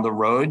down the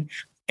road.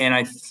 And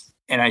I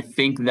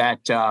think that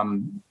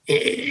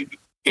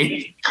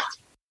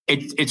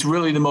it's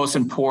really the most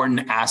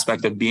important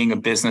aspect of being a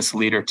business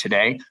leader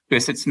today,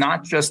 because it's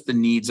not just the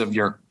needs of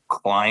your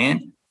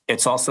client,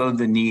 it's also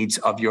the needs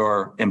of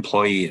your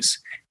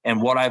employees.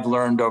 And what I've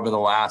learned over the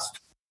last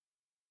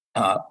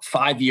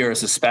 5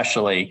 years,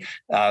 especially,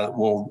 a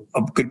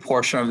good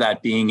portion of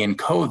that being in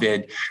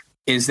COVID,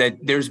 is that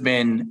there's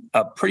been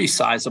a pretty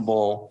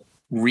sizable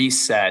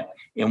reset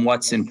in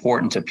what's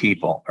important to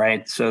people,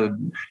 right? So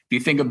if you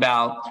think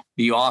about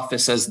the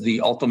office as the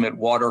ultimate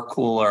water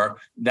cooler,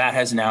 that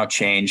has now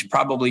changed,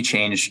 probably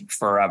changed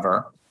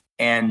forever.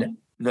 And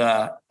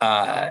the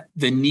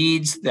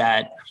needs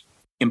that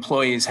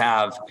employees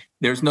have,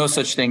 there's no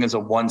such thing as a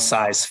one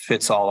size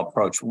fits all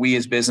approach. We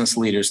as business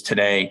leaders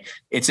today,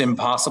 it's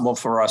impossible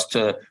for us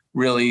to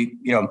really,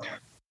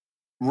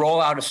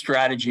 roll out a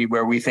strategy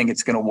where we think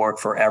it's going to work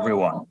for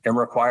everyone. It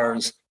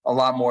requires a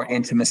lot more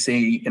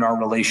intimacy in our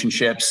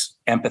relationships,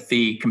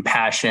 empathy,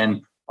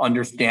 compassion,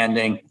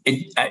 understanding.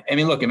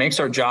 It makes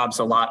our jobs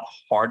a lot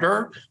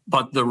harder,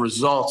 but the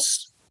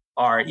results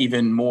are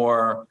even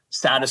more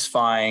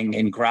satisfying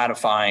and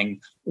gratifying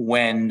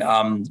when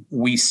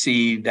we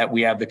see that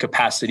we have the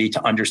capacity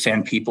to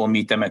understand people and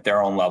meet them at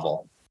their own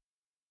level.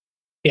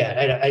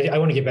 Yeah, I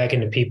want to get back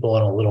into people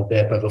in a little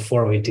bit, but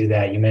before we do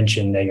that, you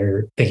mentioned that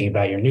you're thinking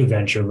about your new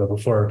venture. But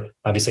before,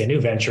 obviously, a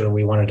new venture,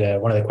 one of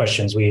the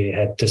questions we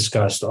had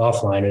discussed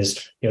offline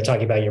is,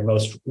 talking about your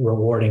most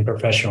rewarding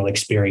professional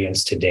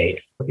experience to date.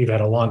 You've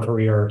had a long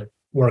career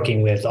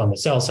working on the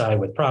sell side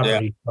with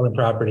property, selling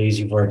properties.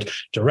 You've worked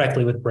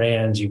directly with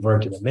brands. You've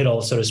worked in the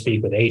middle, so to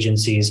speak, with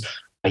agencies.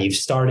 You've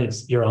started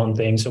your own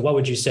thing. So what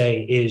would you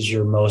say is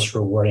your most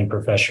rewarding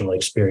professional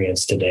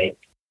experience to date?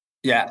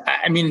 Yeah,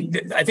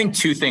 I think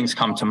two things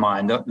come to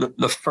mind.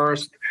 The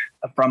first,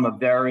 from a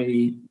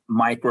very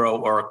micro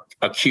or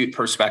acute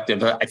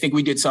perspective, I think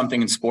we did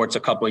something in sports a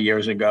couple of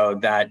years ago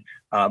that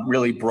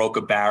really broke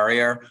a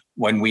barrier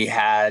when we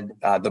had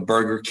the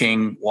Burger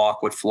King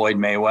walk with Floyd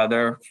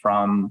Mayweather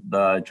from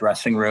the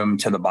dressing room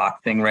to the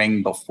boxing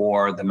ring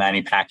before the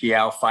Manny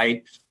Pacquiao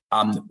fight.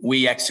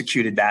 We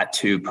executed that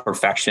to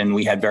perfection.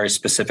 We had very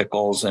specific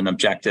goals and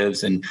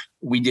objectives, and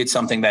we did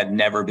something that had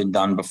never been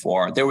done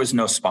before. There was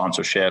no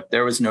sponsorship.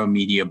 There was no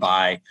media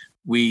buy.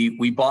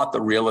 We bought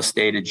the real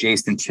estate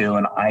adjacent to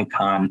an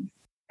icon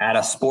at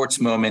a sports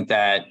moment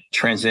that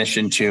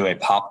transitioned to a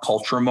pop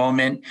culture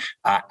moment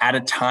at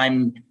a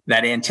time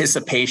that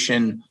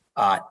anticipation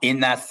in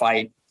that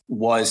fight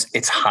was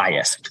its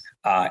highest.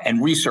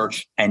 And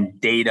research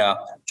and data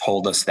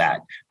told us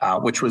that,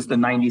 which was the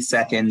 90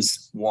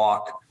 seconds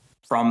walk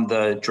from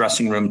the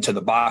dressing room to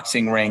the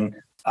boxing ring,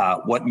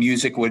 what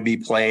music would be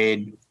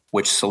played,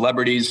 which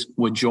celebrities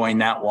would join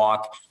that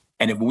walk.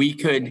 And if we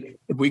could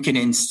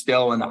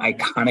instill an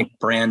iconic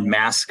brand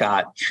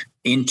mascot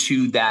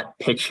into that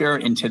picture,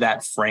 into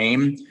that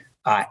frame,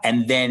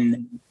 and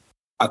then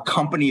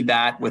accompany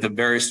that with a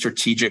very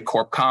strategic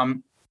corp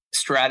comm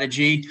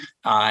strategy,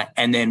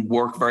 and then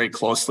work very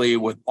closely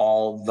with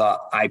all the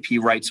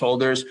IP rights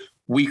holders,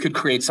 we could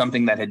create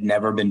something that had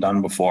never been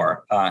done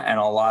before. And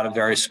a lot of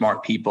very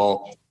smart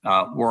people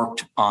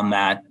worked on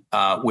that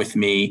with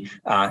me.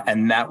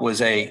 And that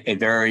was a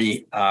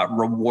very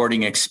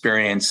rewarding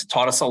experience,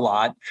 taught us a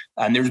lot.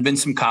 And there's been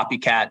some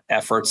copycat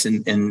efforts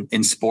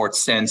in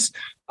sports since.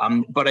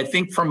 But I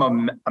think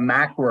from a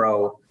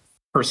macro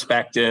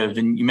perspective,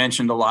 and you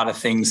mentioned a lot of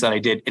things that I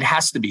did, it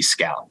has to be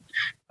Scout.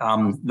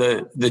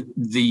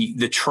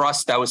 The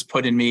trust that was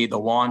put in me, the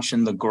launch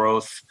and the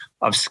growth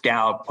of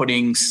Scout,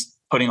 putting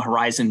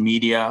Horizon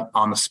Media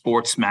on the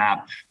sports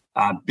map,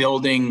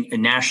 building a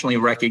nationally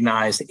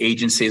recognized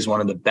agency as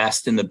one of the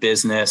best in the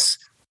business,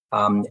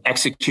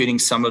 executing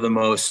some of the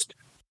most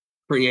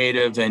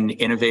creative and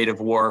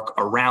innovative work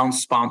around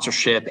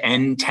sponsorship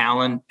and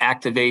talent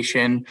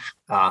activation,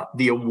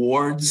 the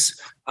awards,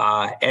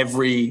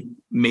 every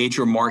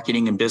major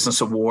marketing and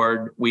business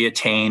award we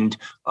attained,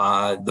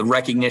 the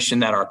recognition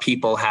that our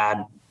people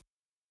had,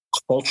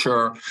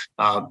 culture,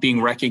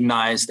 being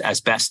recognized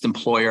as best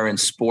employer in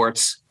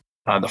sports.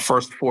 The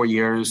first 4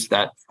 years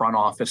that Front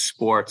Office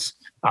Sports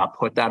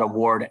put that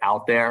award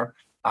out there.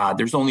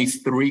 There's only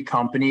 3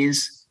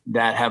 companies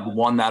that have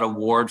won that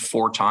award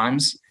 4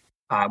 times.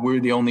 We were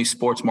the only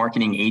sports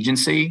marketing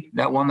agency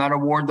that won that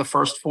award the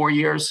first 4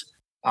 years.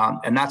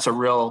 And that's a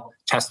real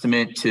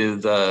testament to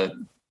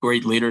the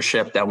great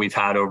leadership that we've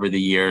had over the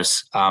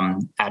years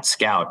at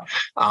Scout.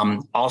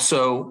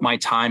 Also, my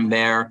time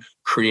there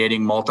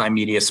creating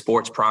multimedia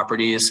sports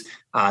properties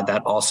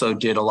that also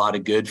did a lot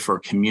of good for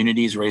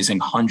communities, raising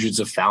hundreds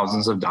of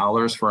thousands of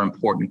dollars for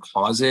important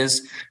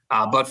causes.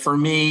 But for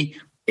me,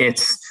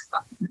 it's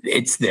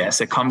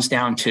this. It comes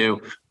down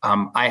to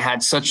I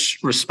had such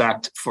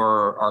respect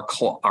for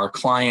our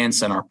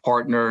clients and our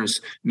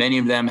partners. Many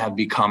of them have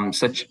become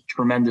such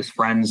tremendous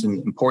friends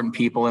and important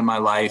people in my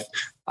life.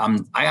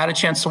 I had a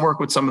chance to work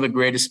with some of the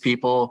greatest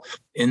people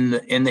in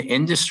the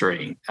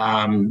industry,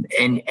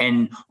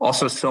 and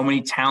also so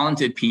many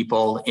talented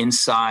people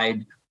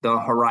inside the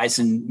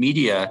Horizon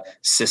Media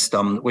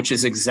system, which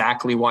is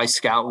exactly why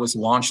Scout was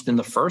launched in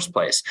the first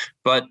place.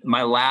 But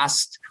my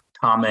last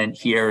comment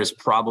here is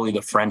probably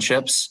the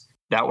friendships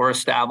that were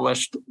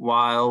established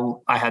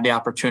while I had the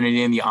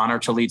opportunity and the honor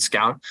to lead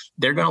Scout.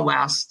 They're going to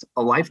last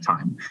a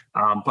lifetime.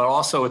 But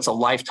also it's a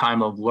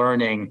lifetime of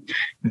learning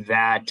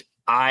that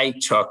I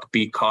took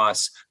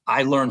because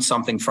I learned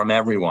something from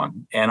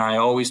everyone. And I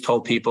always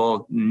told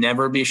people,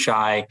 never be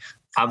shy.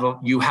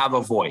 You have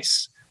a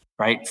voice,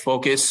 right?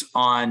 Focus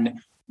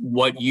on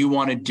what you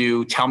want to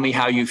do. Tell me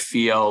how you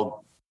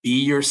feel.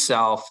 Be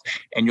yourself,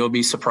 and you'll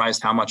be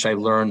surprised how much I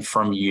learned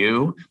from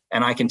you.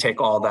 And I can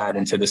take all that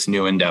into this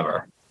new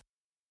endeavor.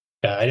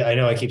 Yeah, I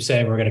know I keep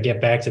saying we're going to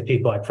get back to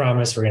people. I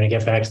promise we're going to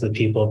get back to the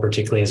people,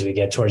 particularly as we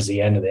get towards the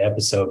end of the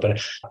episode.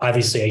 But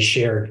obviously, a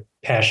shared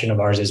passion of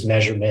ours is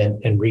measurement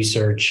and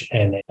research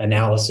and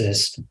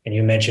analysis. And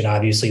you mentioned,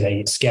 obviously,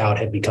 that Scout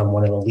had become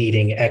one of the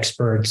leading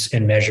experts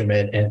in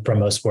measurement and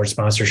from a sports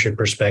sponsorship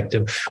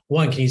perspective.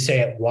 One, can you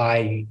say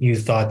why you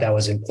thought that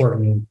was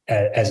important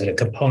as a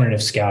component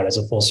of Scout as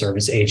a full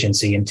service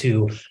agency? And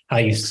two, how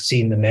you've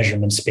seen the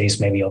measurement space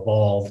maybe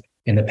evolve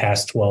in the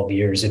past 12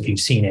 years, if you've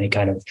seen any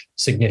kind of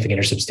significant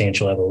or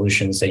substantial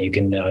evolutions that you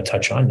can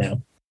touch on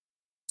now.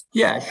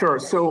 Yeah, sure.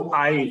 So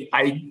I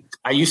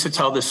used to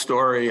tell this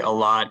story a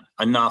lot,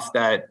 enough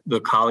that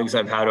the colleagues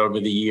I've had over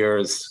the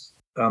years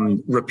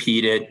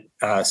repeat it,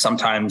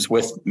 sometimes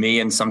with me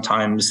and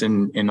sometimes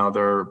in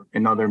other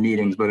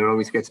meetings, but it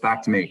always gets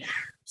back to me.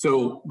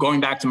 So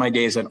going back to my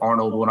days at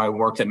Arnold, when I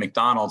worked at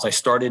McDonald's, I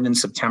started in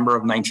September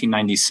of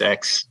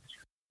 1996,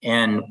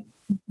 and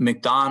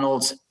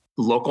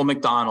local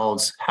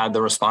McDonald's had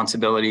the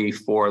responsibility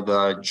for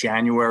the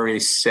January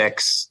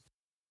 6th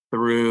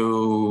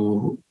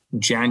through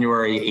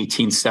January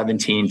 18th,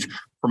 17th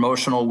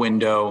promotional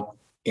window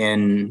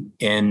in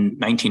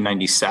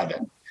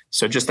 1997.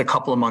 So just a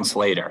couple of months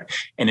later.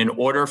 And in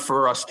order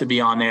for us to be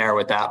on air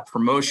with that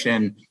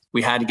promotion,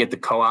 we had to get the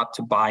co-op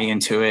to buy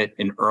into it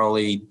in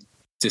early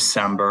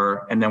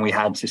December. And then we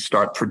had to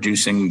start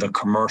producing the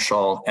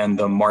commercial and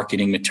the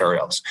marketing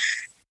materials.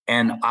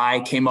 And I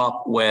came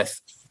up with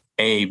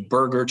a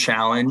burger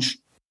challenge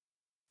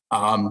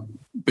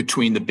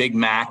between the Big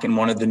Mac and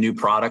one of the new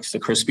products, the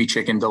Crispy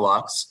Chicken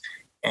Deluxe.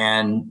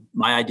 And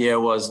my idea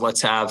was,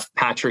 let's have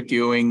Patrick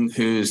Ewing,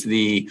 who's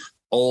the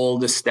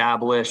old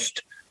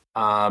established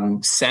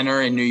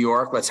center in New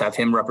York. Let's have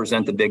him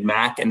represent the Big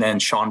Mac. And then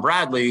Sean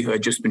Bradley, who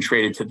had just been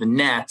traded to the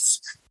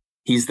Nets,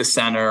 he's the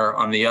center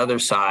on the other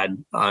side,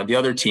 the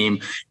other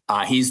team.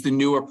 He's the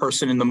newer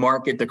person in the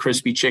market. The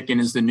crispy chicken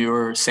is the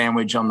newer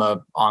sandwich on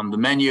the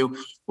menu.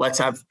 Let's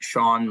have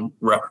Sean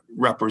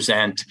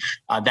represent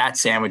that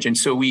sandwich. And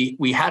so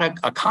we had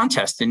a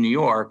contest in New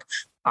York,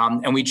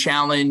 and we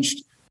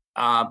challenged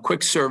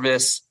quick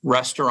service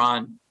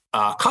restaurant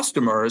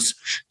customers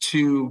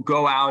to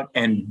go out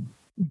and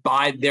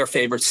buy their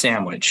favorite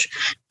sandwich.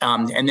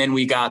 And then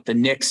we got the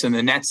Knicks and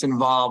the Nets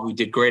involved. We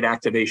did great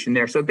activation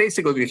there. So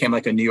basically it became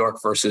like a New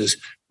York versus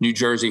New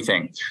Jersey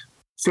thing.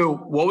 So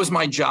what was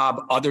my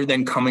job other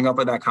than coming up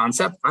with that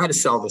concept? I had to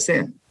sell this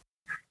in.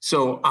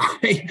 So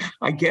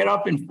I get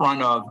up in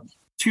front of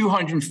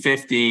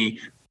 250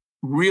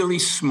 really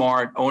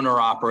smart owner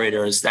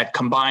operators that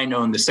combined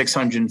own the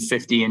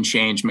 650 and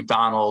change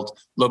McDonald's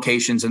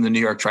locations in the New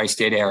York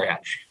tri-state area.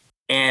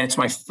 And it's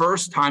my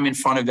first time in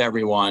front of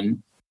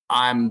everyone.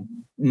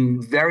 I'm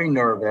very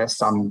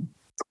nervous. I'm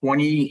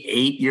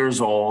 28 years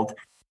old.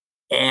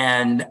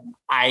 And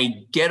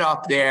I get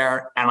up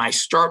there and I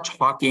start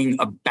talking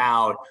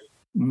about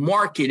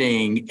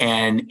marketing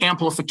and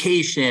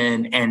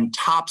amplification and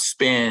top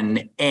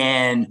spin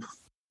and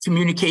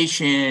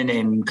communication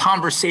and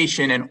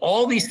conversation and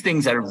all these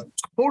things that are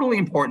totally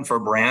important for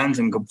brands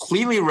and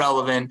completely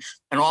relevant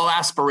and all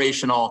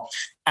aspirational.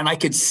 And I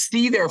could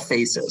see their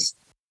faces.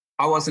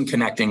 I wasn't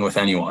connecting with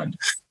anyone.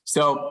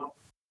 So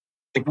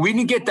if we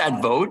didn't get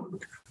that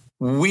vote,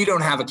 we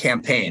don't have a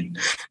campaign.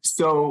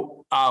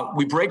 So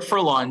we break for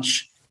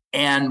lunch,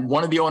 and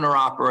one of the owner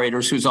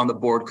operators who's on the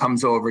board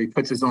comes over. He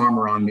puts his arm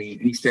around me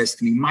and he says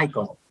to me,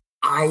 "Michael,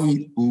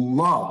 I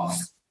love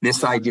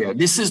this idea.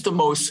 This is the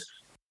most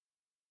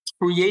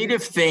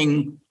creative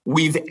thing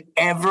we've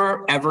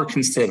ever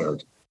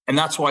considered. And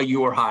that's why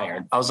you were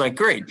hired." I was like,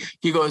 "Great."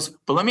 He goes,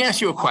 "But let me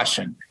ask you a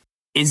question.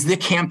 Is the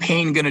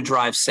campaign going to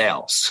drive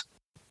sales?"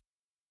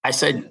 I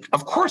said,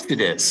 "Of course it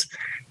is.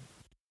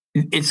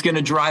 It's going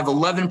to drive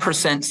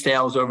 11%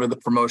 sales over the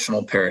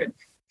promotional period."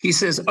 He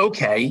says,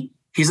 "Okay."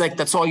 He's like,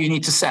 "That's all you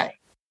need to say."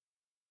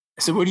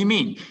 I said, "What do you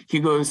mean?" He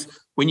goes,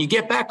 "When you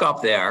get back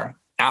up there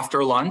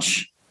after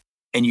lunch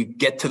and you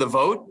get to the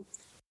vote,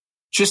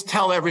 just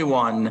tell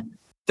everyone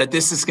that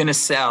this is going to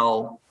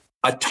sell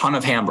a ton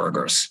of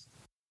hamburgers.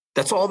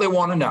 That's all they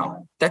want to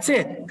know. That's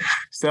it."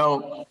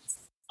 So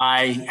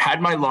I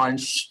had my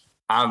lunch.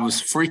 I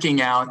was freaking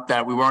out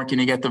that we weren't going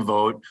to get the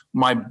vote.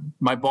 My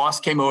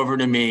boss came over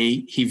to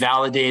me. He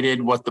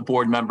validated what the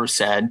board member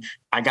said.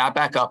 I got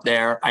back up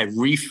there. I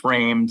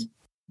reframed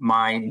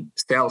my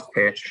sales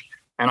pitch,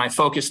 and I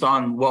focused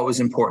on what was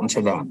important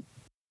to them.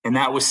 And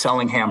that was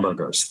selling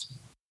hamburgers.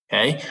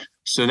 Okay.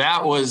 So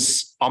that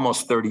was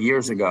almost 30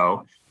 years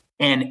ago.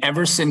 And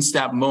ever since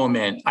that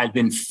moment, I've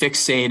been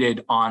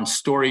fixated on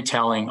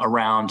storytelling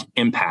around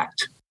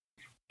impact.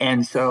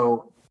 And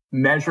so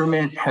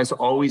measurement has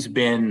always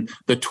been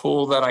the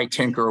tool that I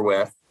tinker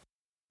with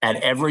at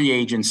every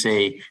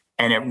agency.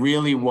 And it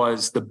really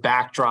was the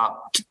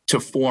backdrop to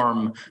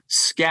form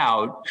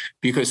Scout,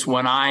 because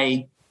when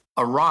I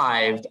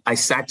arrived, I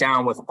sat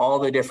down with all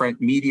the different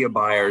media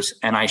buyers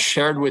and I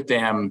shared with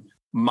them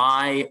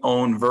my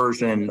own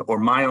version or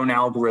my own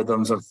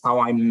algorithms of how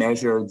I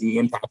measure the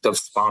impact of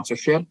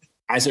sponsorship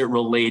as it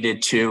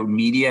related to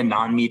media,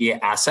 non-media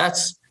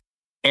assets.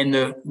 And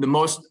the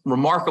most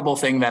remarkable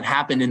thing that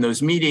happened in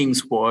those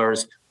meetings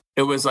was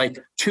it was like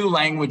two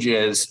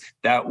languages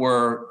that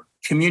were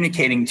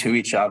communicating to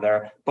each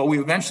other, but we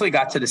eventually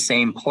got to the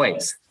same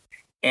place.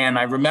 And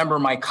I remember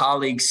my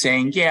colleagues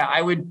saying, yeah,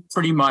 I would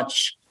pretty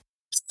much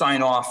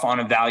sign off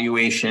on a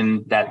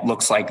valuation that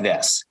looks like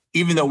this,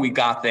 even though we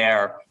got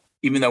there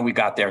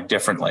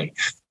differently.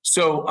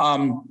 So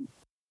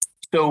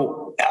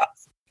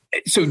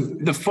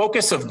the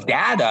focus of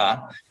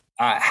data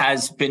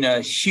has been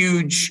a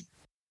huge,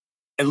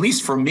 at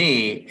least for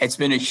me, it's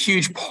been a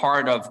huge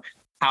part of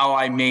how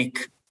I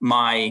make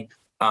my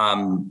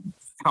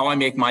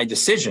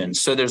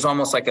decisions. So there's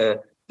almost like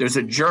there's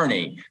a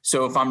journey.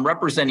 So if I'm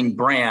representing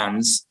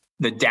brands,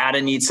 the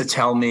data needs to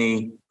tell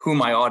me who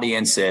my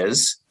audience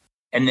is.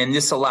 And then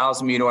this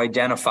allows me to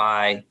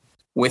identify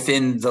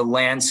within the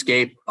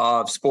landscape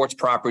of sports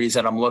properties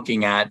that I'm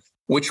looking at,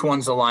 which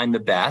ones align the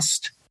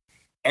best.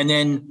 And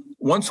then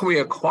once we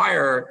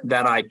acquire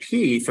that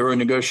IP through a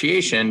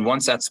negotiation,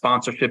 once that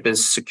sponsorship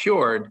is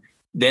secured,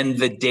 then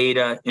the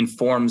data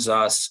informs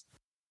us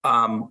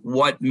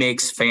what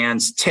makes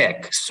fans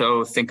tick.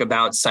 So think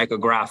about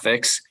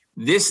psychographics.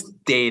 This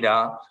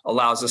data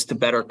allows us to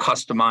better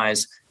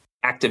customize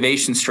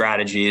activation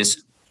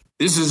strategies.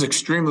 This is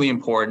extremely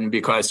important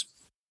because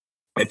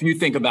if you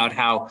think about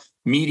how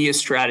media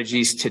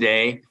strategies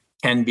today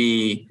can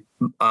be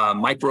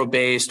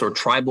micro-based or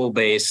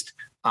tribal-based,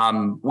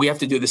 we have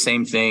to do the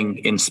same thing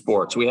in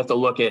sports. We have to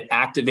look at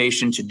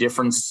activation to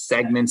different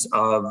segments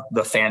of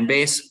the fan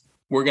base.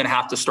 We're going to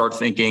have to start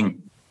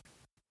thinking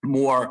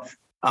more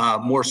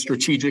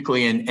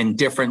strategically and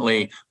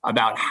differently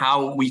about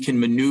how we can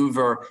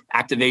maneuver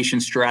activation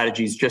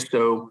strategies just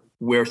so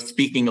we're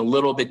speaking a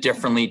little bit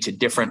differently to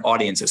different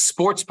audiences.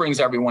 Sports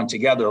brings everyone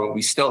together, but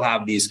we still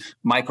have these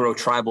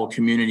micro-tribal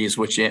communities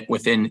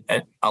within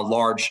a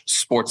large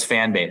sports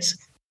fan base.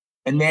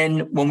 And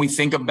then when we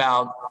think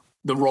about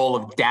the role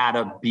of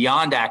data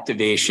beyond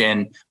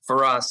activation,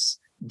 for us,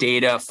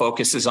 data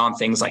focuses on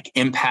things like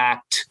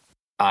impact,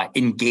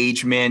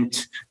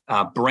 engagement,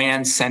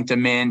 brand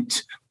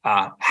sentiment,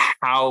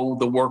 how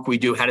the work we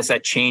do, how does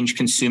that change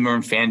consumer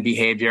and fan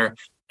behavior?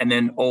 And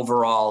then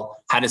overall,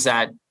 how does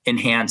that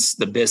enhance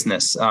the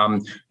business?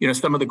 Some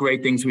of the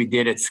great things we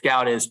did at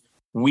Scout is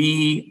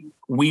we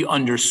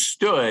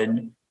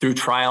understood through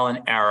trial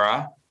and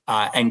error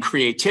and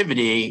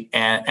creativity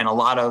and a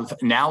lot of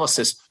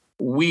analysis,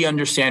 we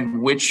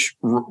understand which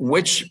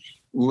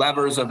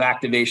levers of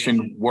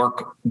activation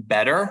work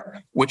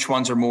better, which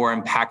ones are more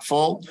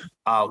impactful,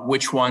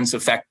 which ones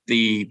affect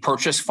the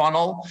purchase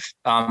funnel.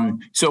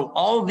 So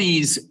all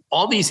these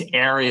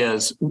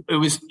areas,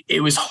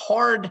 it was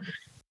hard.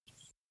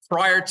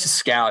 Prior to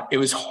Scout, it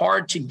was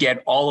hard to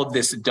get all of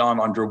this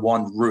done under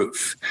one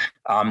roof.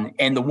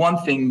 And the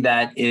one thing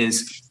that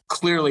is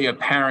clearly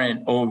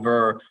apparent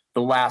over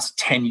the last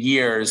 10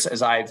 years,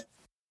 as I've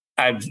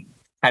had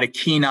a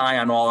keen eye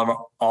on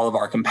all of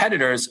our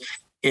competitors,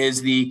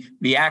 is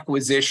the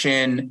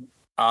acquisition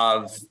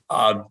of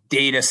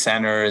data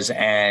centers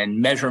and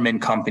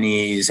measurement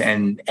companies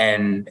and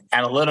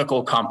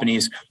analytical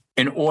companies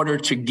in order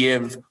to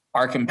give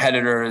our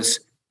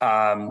competitors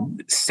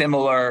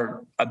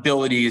similar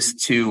abilities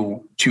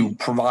to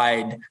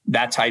provide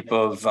that type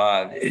of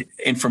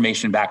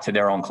information back to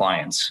their own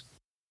clients.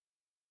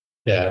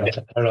 Yeah, I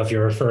don't know if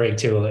you're referring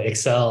to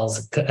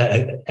Excel's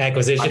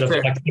acquisition of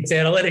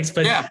analytics,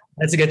 but yeah,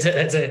 that's a good.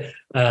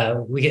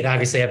 We could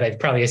obviously have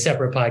probably a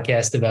separate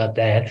podcast about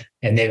that,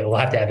 and then we'll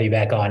have to have you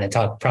back on and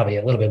talk probably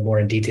a little bit more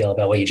in detail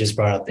about what you just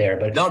brought up there.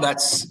 But no,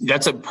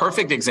 that's a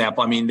perfect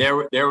example. I mean,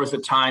 there was a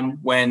time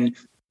when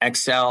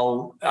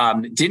Excel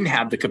didn't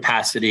have the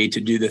capacity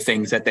to do the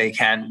things that they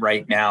can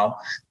right now,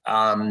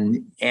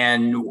 and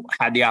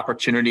had the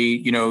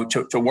opportunity,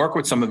 to work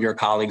with some of your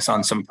colleagues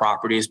on some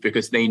properties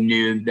because they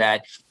knew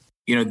that,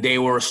 they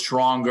were a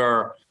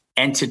stronger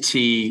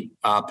entity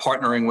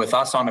partnering with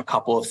us on a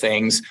couple of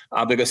things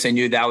because they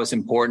knew that was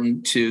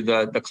important to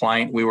the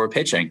client we were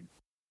pitching.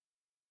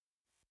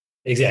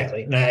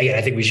 Exactly. And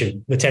I think we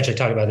should potentially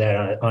talk about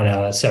that on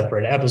a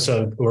separate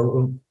episode.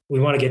 we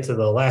want to get to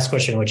the last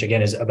question, which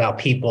again is about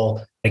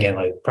people. Again,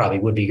 like probably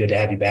would be good to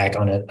have you back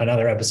on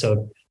another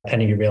episode,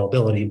 pending your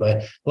availability.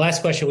 But the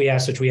last question we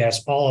asked, which we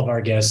ask all of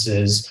our guests,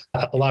 is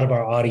a lot of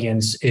our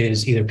audience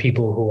is either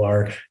people who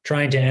are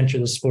trying to enter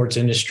the sports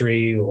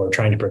industry or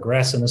trying to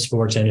progress in the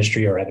sports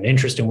industry or have an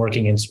interest in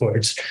working in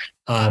sports.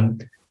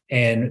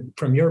 And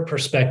from your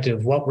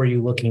perspective, what were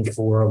you looking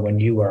for when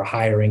you were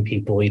hiring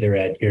people either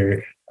at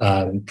your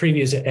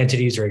previous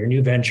entities or your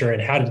new venture,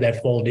 and how did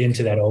that fold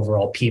into that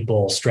overall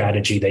people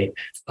strategy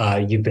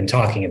that you've been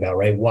talking about,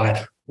 right?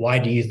 Why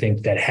do you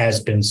think that has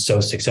been so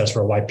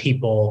successful? Why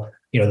people,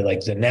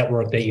 like the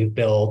network that you've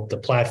built, the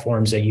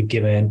platforms that you've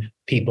given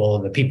people,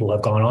 the people who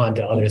have gone on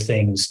to other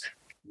things,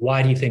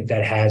 why do you think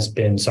that has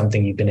been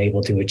something you've been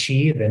able to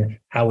achieve? And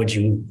how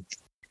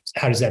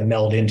does that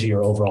meld into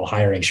your overall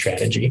hiring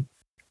strategy?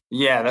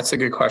 Yeah, that's a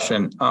good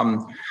question.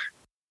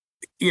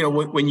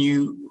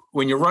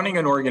 When you're running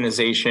an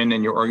organization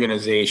and your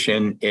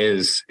organization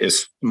is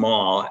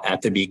small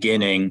at the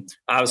beginning,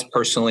 I was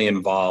personally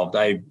involved.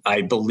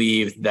 I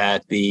believe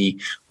that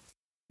the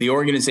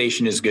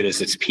organization is good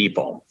as its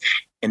people.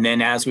 And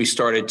then as we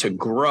started to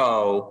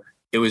grow,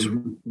 it was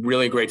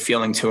really a great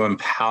feeling to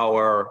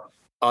empower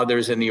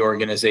others in the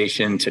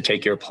organization to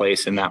take your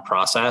place in that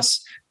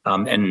process.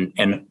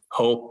 And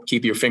hope,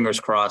 keep your fingers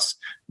crossed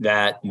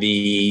that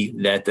the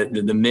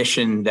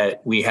mission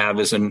that we have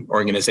as an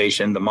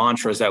organization, the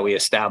mantras that we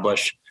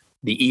establish,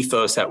 the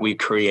ethos that we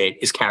create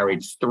is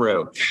carried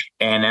through.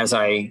 And as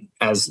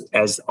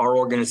our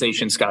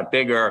organizations got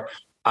bigger,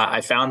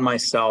 I found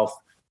myself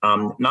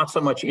not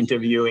so much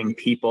interviewing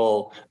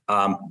people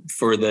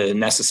for the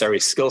necessary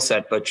skill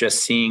set, but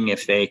just seeing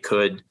if they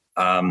could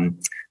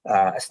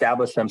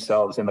establish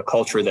themselves in the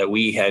culture that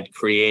we had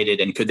created,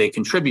 and could they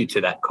contribute to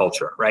that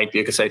culture, right?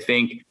 Because I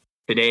think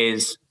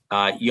today's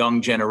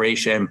young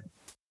generation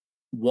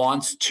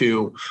wants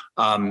to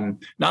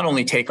not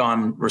only take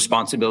on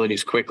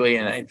responsibilities quickly,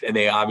 and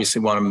they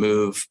obviously want to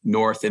move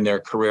north in their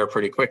career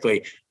pretty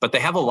quickly, but they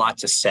have a lot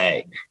to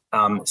say.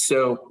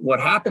 So what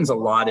happens a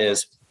lot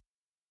is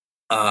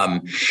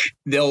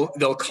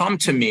they'll come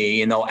to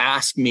me and they'll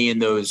ask me in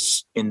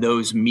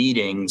those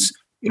meetings,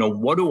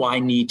 what do I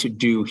need to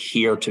do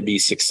here to be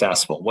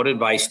successful? What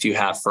advice do you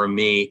have for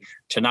me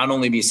to not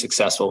only be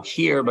successful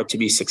here, but to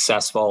be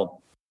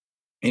successful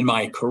in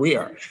my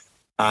career?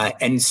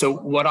 And so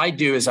what I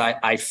do is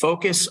I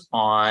focus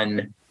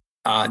on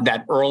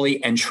that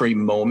early entry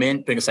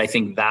moment, because I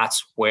think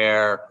that's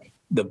where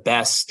the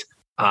best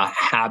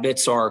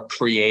habits are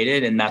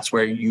created, and that's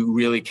where you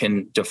really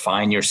can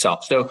define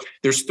yourself. So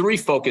there's 3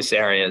 focus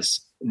areas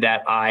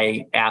that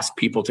I ask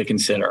people to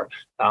consider.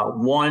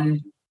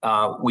 One,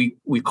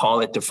 we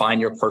call it define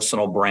your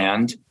personal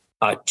brand.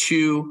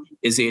 2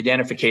 is the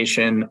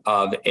identification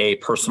of a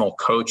personal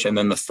coach. And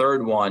then the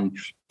third one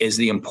is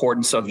the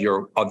importance of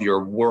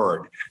your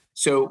word.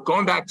 So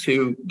going back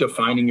to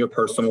defining your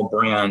personal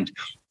brand,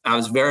 I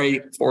was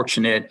very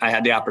fortunate. I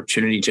had the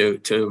opportunity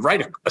to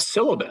write a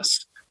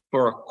syllabus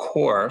for a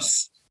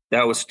course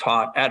that was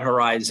taught at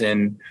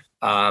Horizon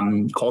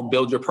called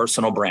Build Your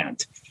Personal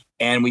Brand.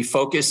 And we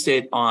focused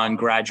it on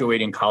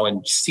graduating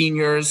college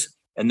seniors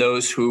and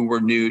those who were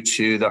new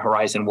to the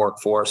Horizon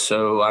workforce.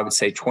 So I would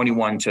say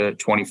 21 to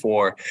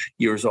 24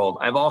 years old.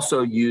 I've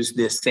also used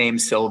this same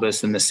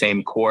syllabus in the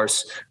same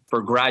course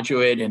for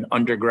graduate and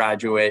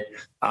undergraduate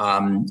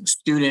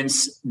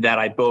students that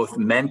I both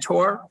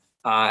mentor,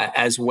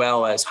 as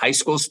well as high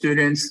school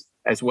students,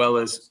 as well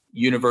as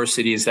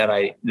universities that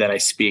I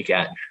speak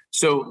at.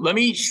 So let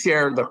me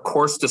share the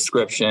course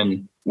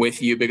description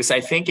with you, because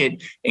I think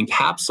it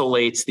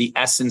encapsulates the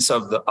essence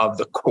of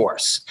the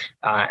course.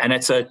 And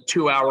it's a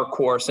 2-hour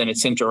course, and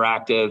it's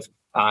interactive.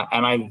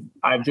 And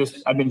I've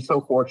been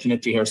so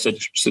fortunate to hear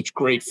such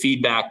great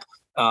feedback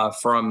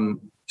from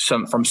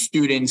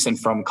students and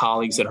from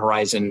colleagues at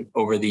Horizon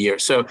over the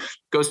years. So it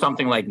goes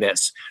something like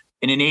this.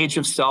 In an age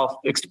of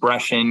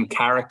self-expression,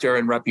 character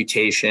and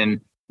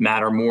reputation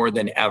matter more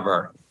than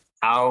ever.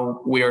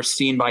 How we are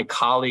seen by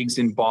colleagues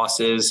and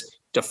bosses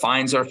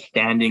defines our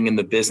standing in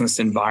the business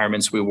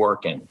environments we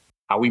work in.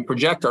 How we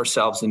project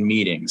ourselves in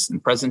meetings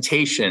and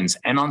presentations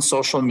and on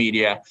social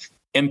media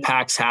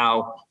impacts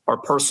how our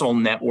personal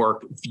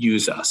network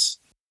views us.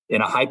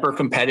 In a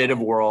hyper-competitive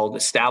world,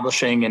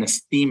 establishing an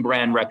esteemed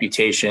brand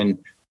reputation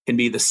can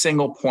be the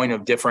single point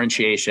of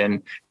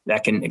differentiation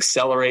that can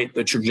accelerate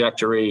the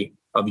trajectory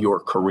of your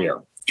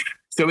career.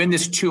 So in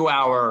this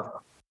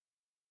 2-hour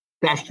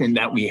session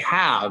that we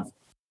have,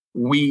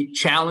 we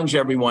challenge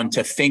everyone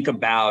to think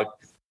about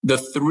the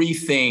 3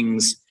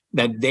 things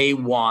that they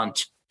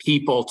want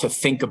people to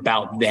think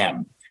about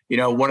them.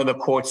 One of the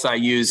quotes I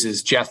use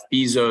is Jeff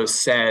Bezos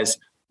says,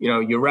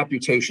 your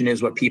reputation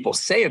is what people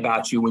say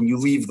about you when you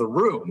leave the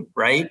room,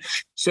 right?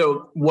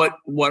 So what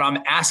I'm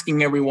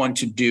asking everyone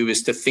to do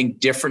is to think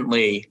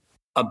differently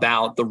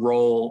about the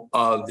role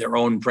of their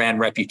own brand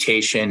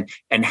reputation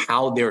and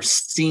how they're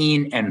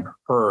seen and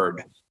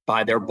heard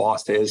by their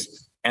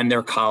bosses and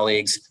their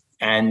colleagues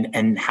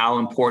and how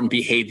important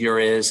behavior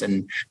is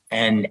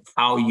and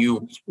how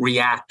you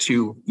react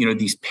to,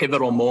 these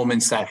pivotal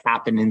moments that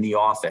happen in the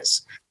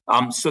office.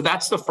 So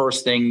that's the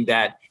first thing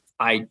that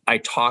I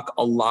talk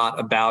a lot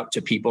about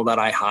to people that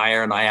I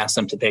hire, and I ask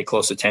them to pay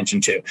close attention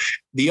to.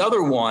 The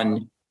other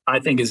one I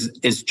think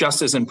is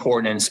just as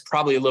important, and it's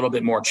probably a little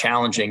bit more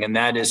challenging, and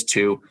that is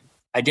to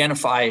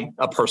identify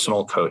a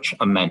personal coach,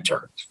 a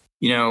mentor.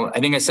 I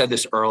think I said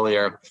this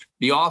earlier.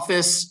 The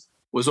office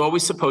was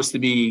always supposed to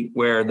be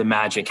where the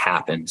magic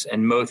happens.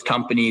 And most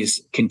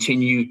companies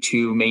continue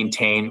to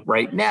maintain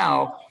right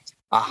now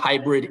a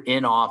hybrid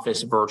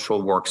in-office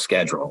virtual work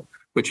schedule,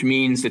 which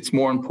means it's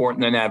more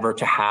important than ever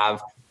to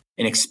have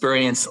an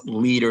experienced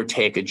leader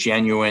take a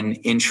genuine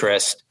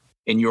interest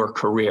in your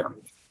career.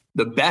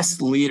 The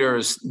best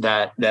leaders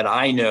that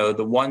I know,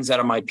 the ones that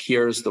are my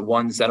peers, the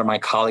ones that are my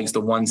colleagues,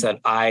 the ones that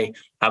I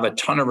have a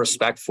ton of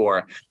respect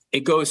for,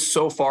 it goes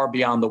so far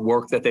beyond the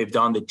work that they've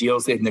done, the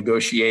deals they've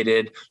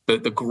negotiated, the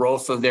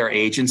growth of their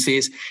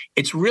agencies.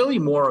 It's really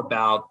more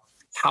about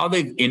how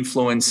they've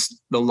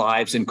influenced the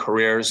lives and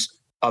careers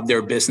of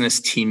their business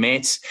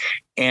teammates.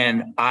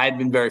 And I've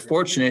been very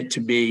fortunate to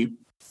be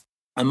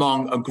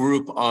among a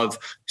group of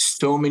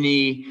so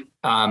many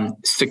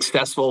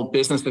successful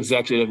business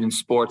executives in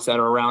sports that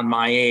are around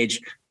my age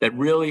that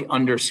really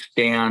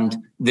understand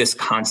this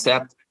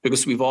concept,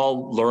 because we've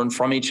all learned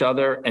from each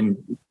other and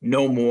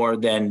no more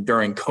than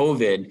during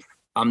COVID.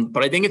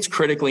 But I think it's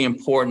critically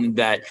important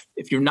that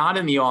if you're not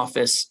in the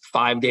office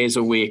 5 days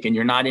a week and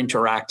you're not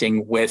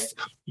interacting with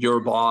your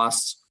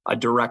boss, a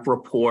direct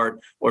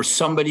report, or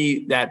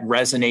somebody that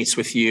resonates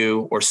with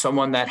you, or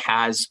someone that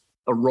has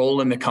a role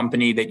in the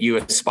company that you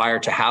aspire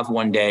to have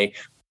one day,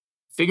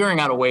 figuring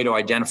out a way to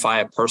identify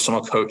a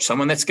personal coach,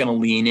 someone that's going to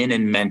lean in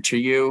and mentor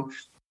you,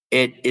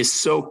 it is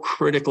so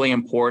critically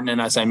important. And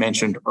as I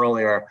mentioned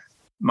earlier,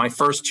 my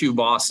first two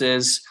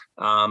bosses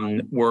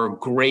were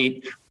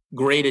great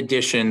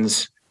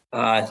additions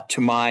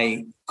to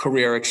my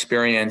career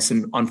experience.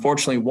 And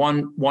unfortunately,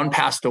 one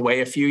passed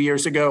away a few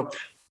years ago,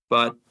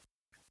 but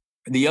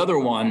the other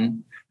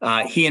one,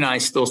 he and I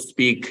still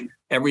speak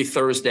every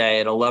Thursday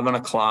at 11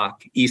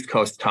 o'clock East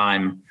Coast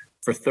time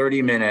for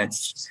 30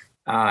 minutes.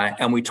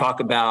 And we talk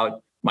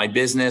about my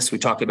business. We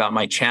talk about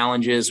my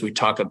challenges. We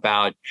talk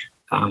about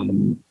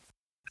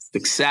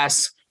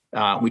success.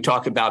 We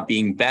talk about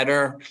being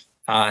better.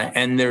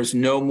 And there's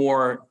no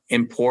more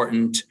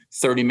important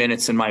 30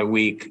 minutes in my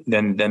week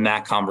than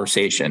that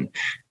conversation.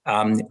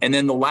 And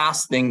then the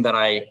last thing that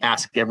I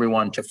ask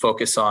everyone to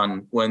focus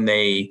on when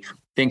they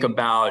think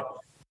about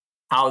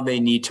how they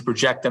need to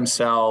project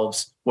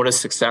themselves, what does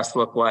success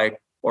look like,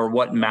 or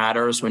what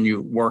matters when you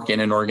work in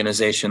an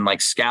organization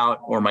like Scout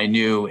or my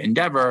new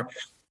endeavor,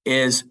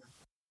 is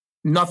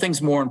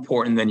nothing's more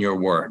important than your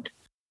word.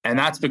 And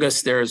that's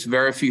because there's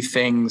very few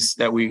things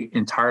that we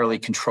entirely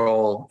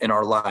control in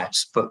our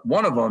lives. But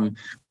one of them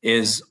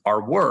is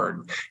our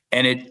word.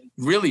 And it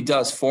really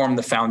does form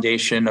the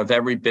foundation of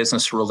every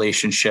business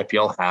relationship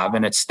you'll have,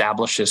 and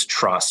establishes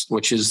trust,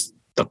 which is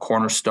the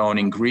cornerstone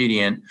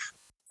ingredient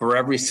for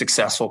every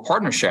successful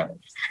partnership.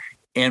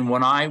 And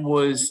when I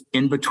was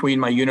in between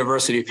my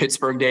University of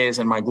Pittsburgh days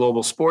and my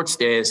global sports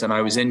days, and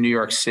I was in New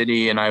York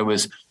City and I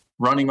was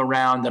running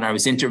around and I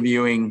was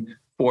interviewing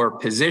for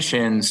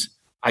positions,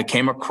 I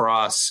came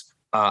across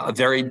a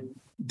very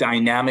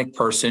dynamic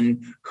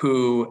person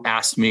who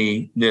asked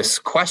me this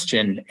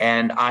question,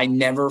 and I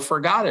never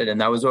forgot it.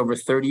 And that was over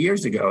 30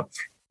 years ago.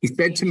 He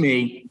said to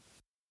me,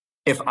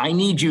 "If I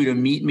need you to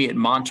meet me at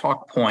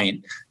Montauk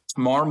Point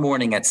tomorrow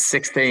morning at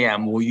 6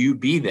 a.m., will you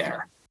be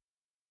there?"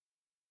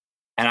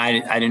 And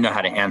I didn't know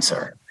how to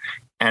answer.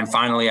 And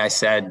finally I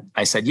said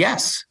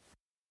yes.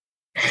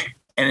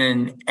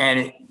 And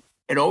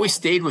it always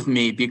stayed with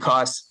me,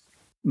 because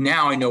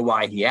now I know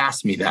why he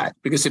asked me that.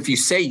 Because if you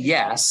say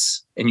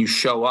yes and you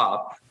show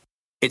up,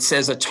 it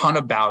says a ton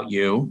about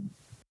you,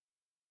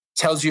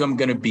 tells you I'm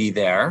going to be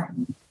there,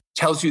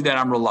 tells you that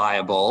I'm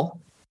reliable.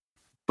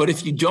 But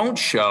if you don't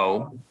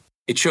show,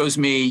 it shows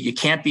me you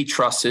can't be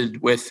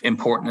trusted with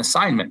important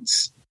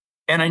assignments.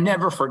 And I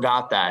never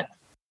forgot that.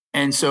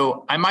 And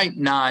so I might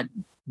not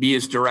be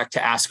as direct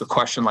to ask a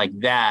question like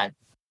that,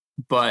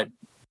 but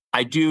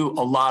I do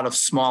a lot of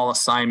small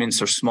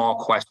assignments or small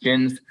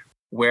questions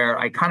where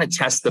I kind of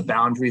test the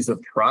boundaries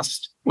of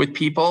trust with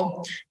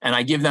people. And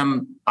I give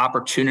them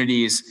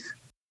opportunities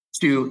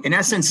to, in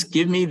essence,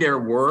 give me their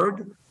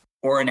word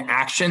or an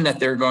action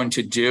that they're going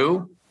to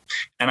do.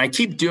 And I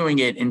keep doing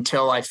it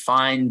until I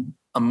find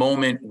a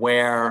moment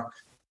where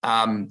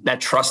that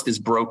trust is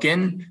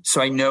broken.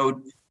 So I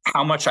know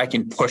how much I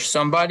can push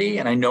somebody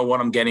and I know what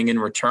I'm getting in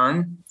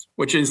return,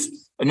 which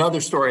is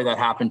another story that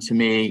happened to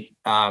me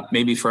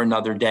maybe for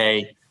another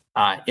day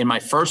in my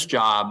first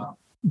job.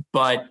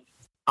 But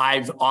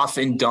I've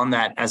often done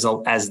that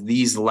as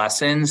these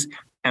lessons.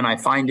 And I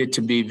find it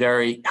to be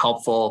very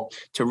helpful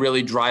to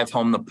really drive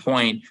home the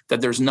point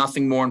that there's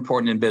nothing more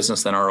important in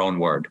business than our own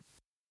word.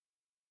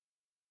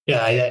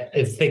 Yeah,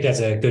 I think that's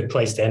a good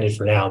place to end it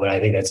for now, but I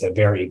think that's a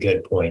very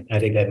good point. I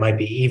think that might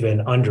be even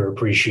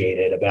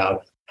underappreciated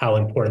about how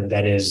important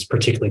that is,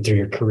 particularly through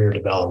your career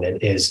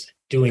development, is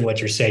doing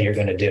what you say you're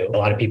going to do. A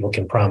lot of people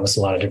can promise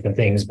a lot of different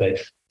things, but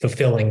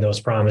fulfilling those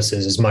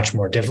promises is much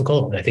more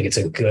difficult. And I think it's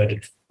a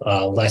good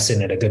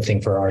lesson and a good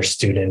thing for our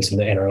students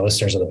and our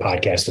listeners of the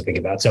podcast to think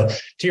about. So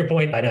to your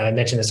point, I know I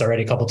mentioned this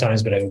already a couple of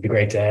times, but it would be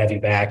great to have you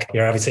back.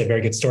 You're obviously a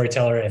very good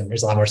storyteller, and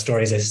there's a lot more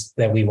stories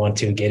that we want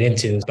to get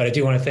into. But I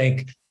do want to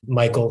thank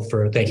Michael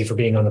thank you for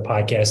being on the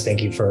podcast.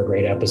 Thank you for a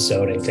great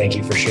episode, and thank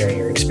you for sharing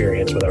your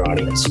experience with our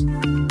audience.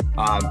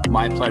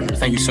 My pleasure.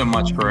 Thank you so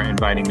much for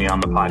inviting me on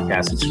the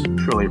podcast. It's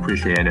truly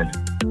appreciated.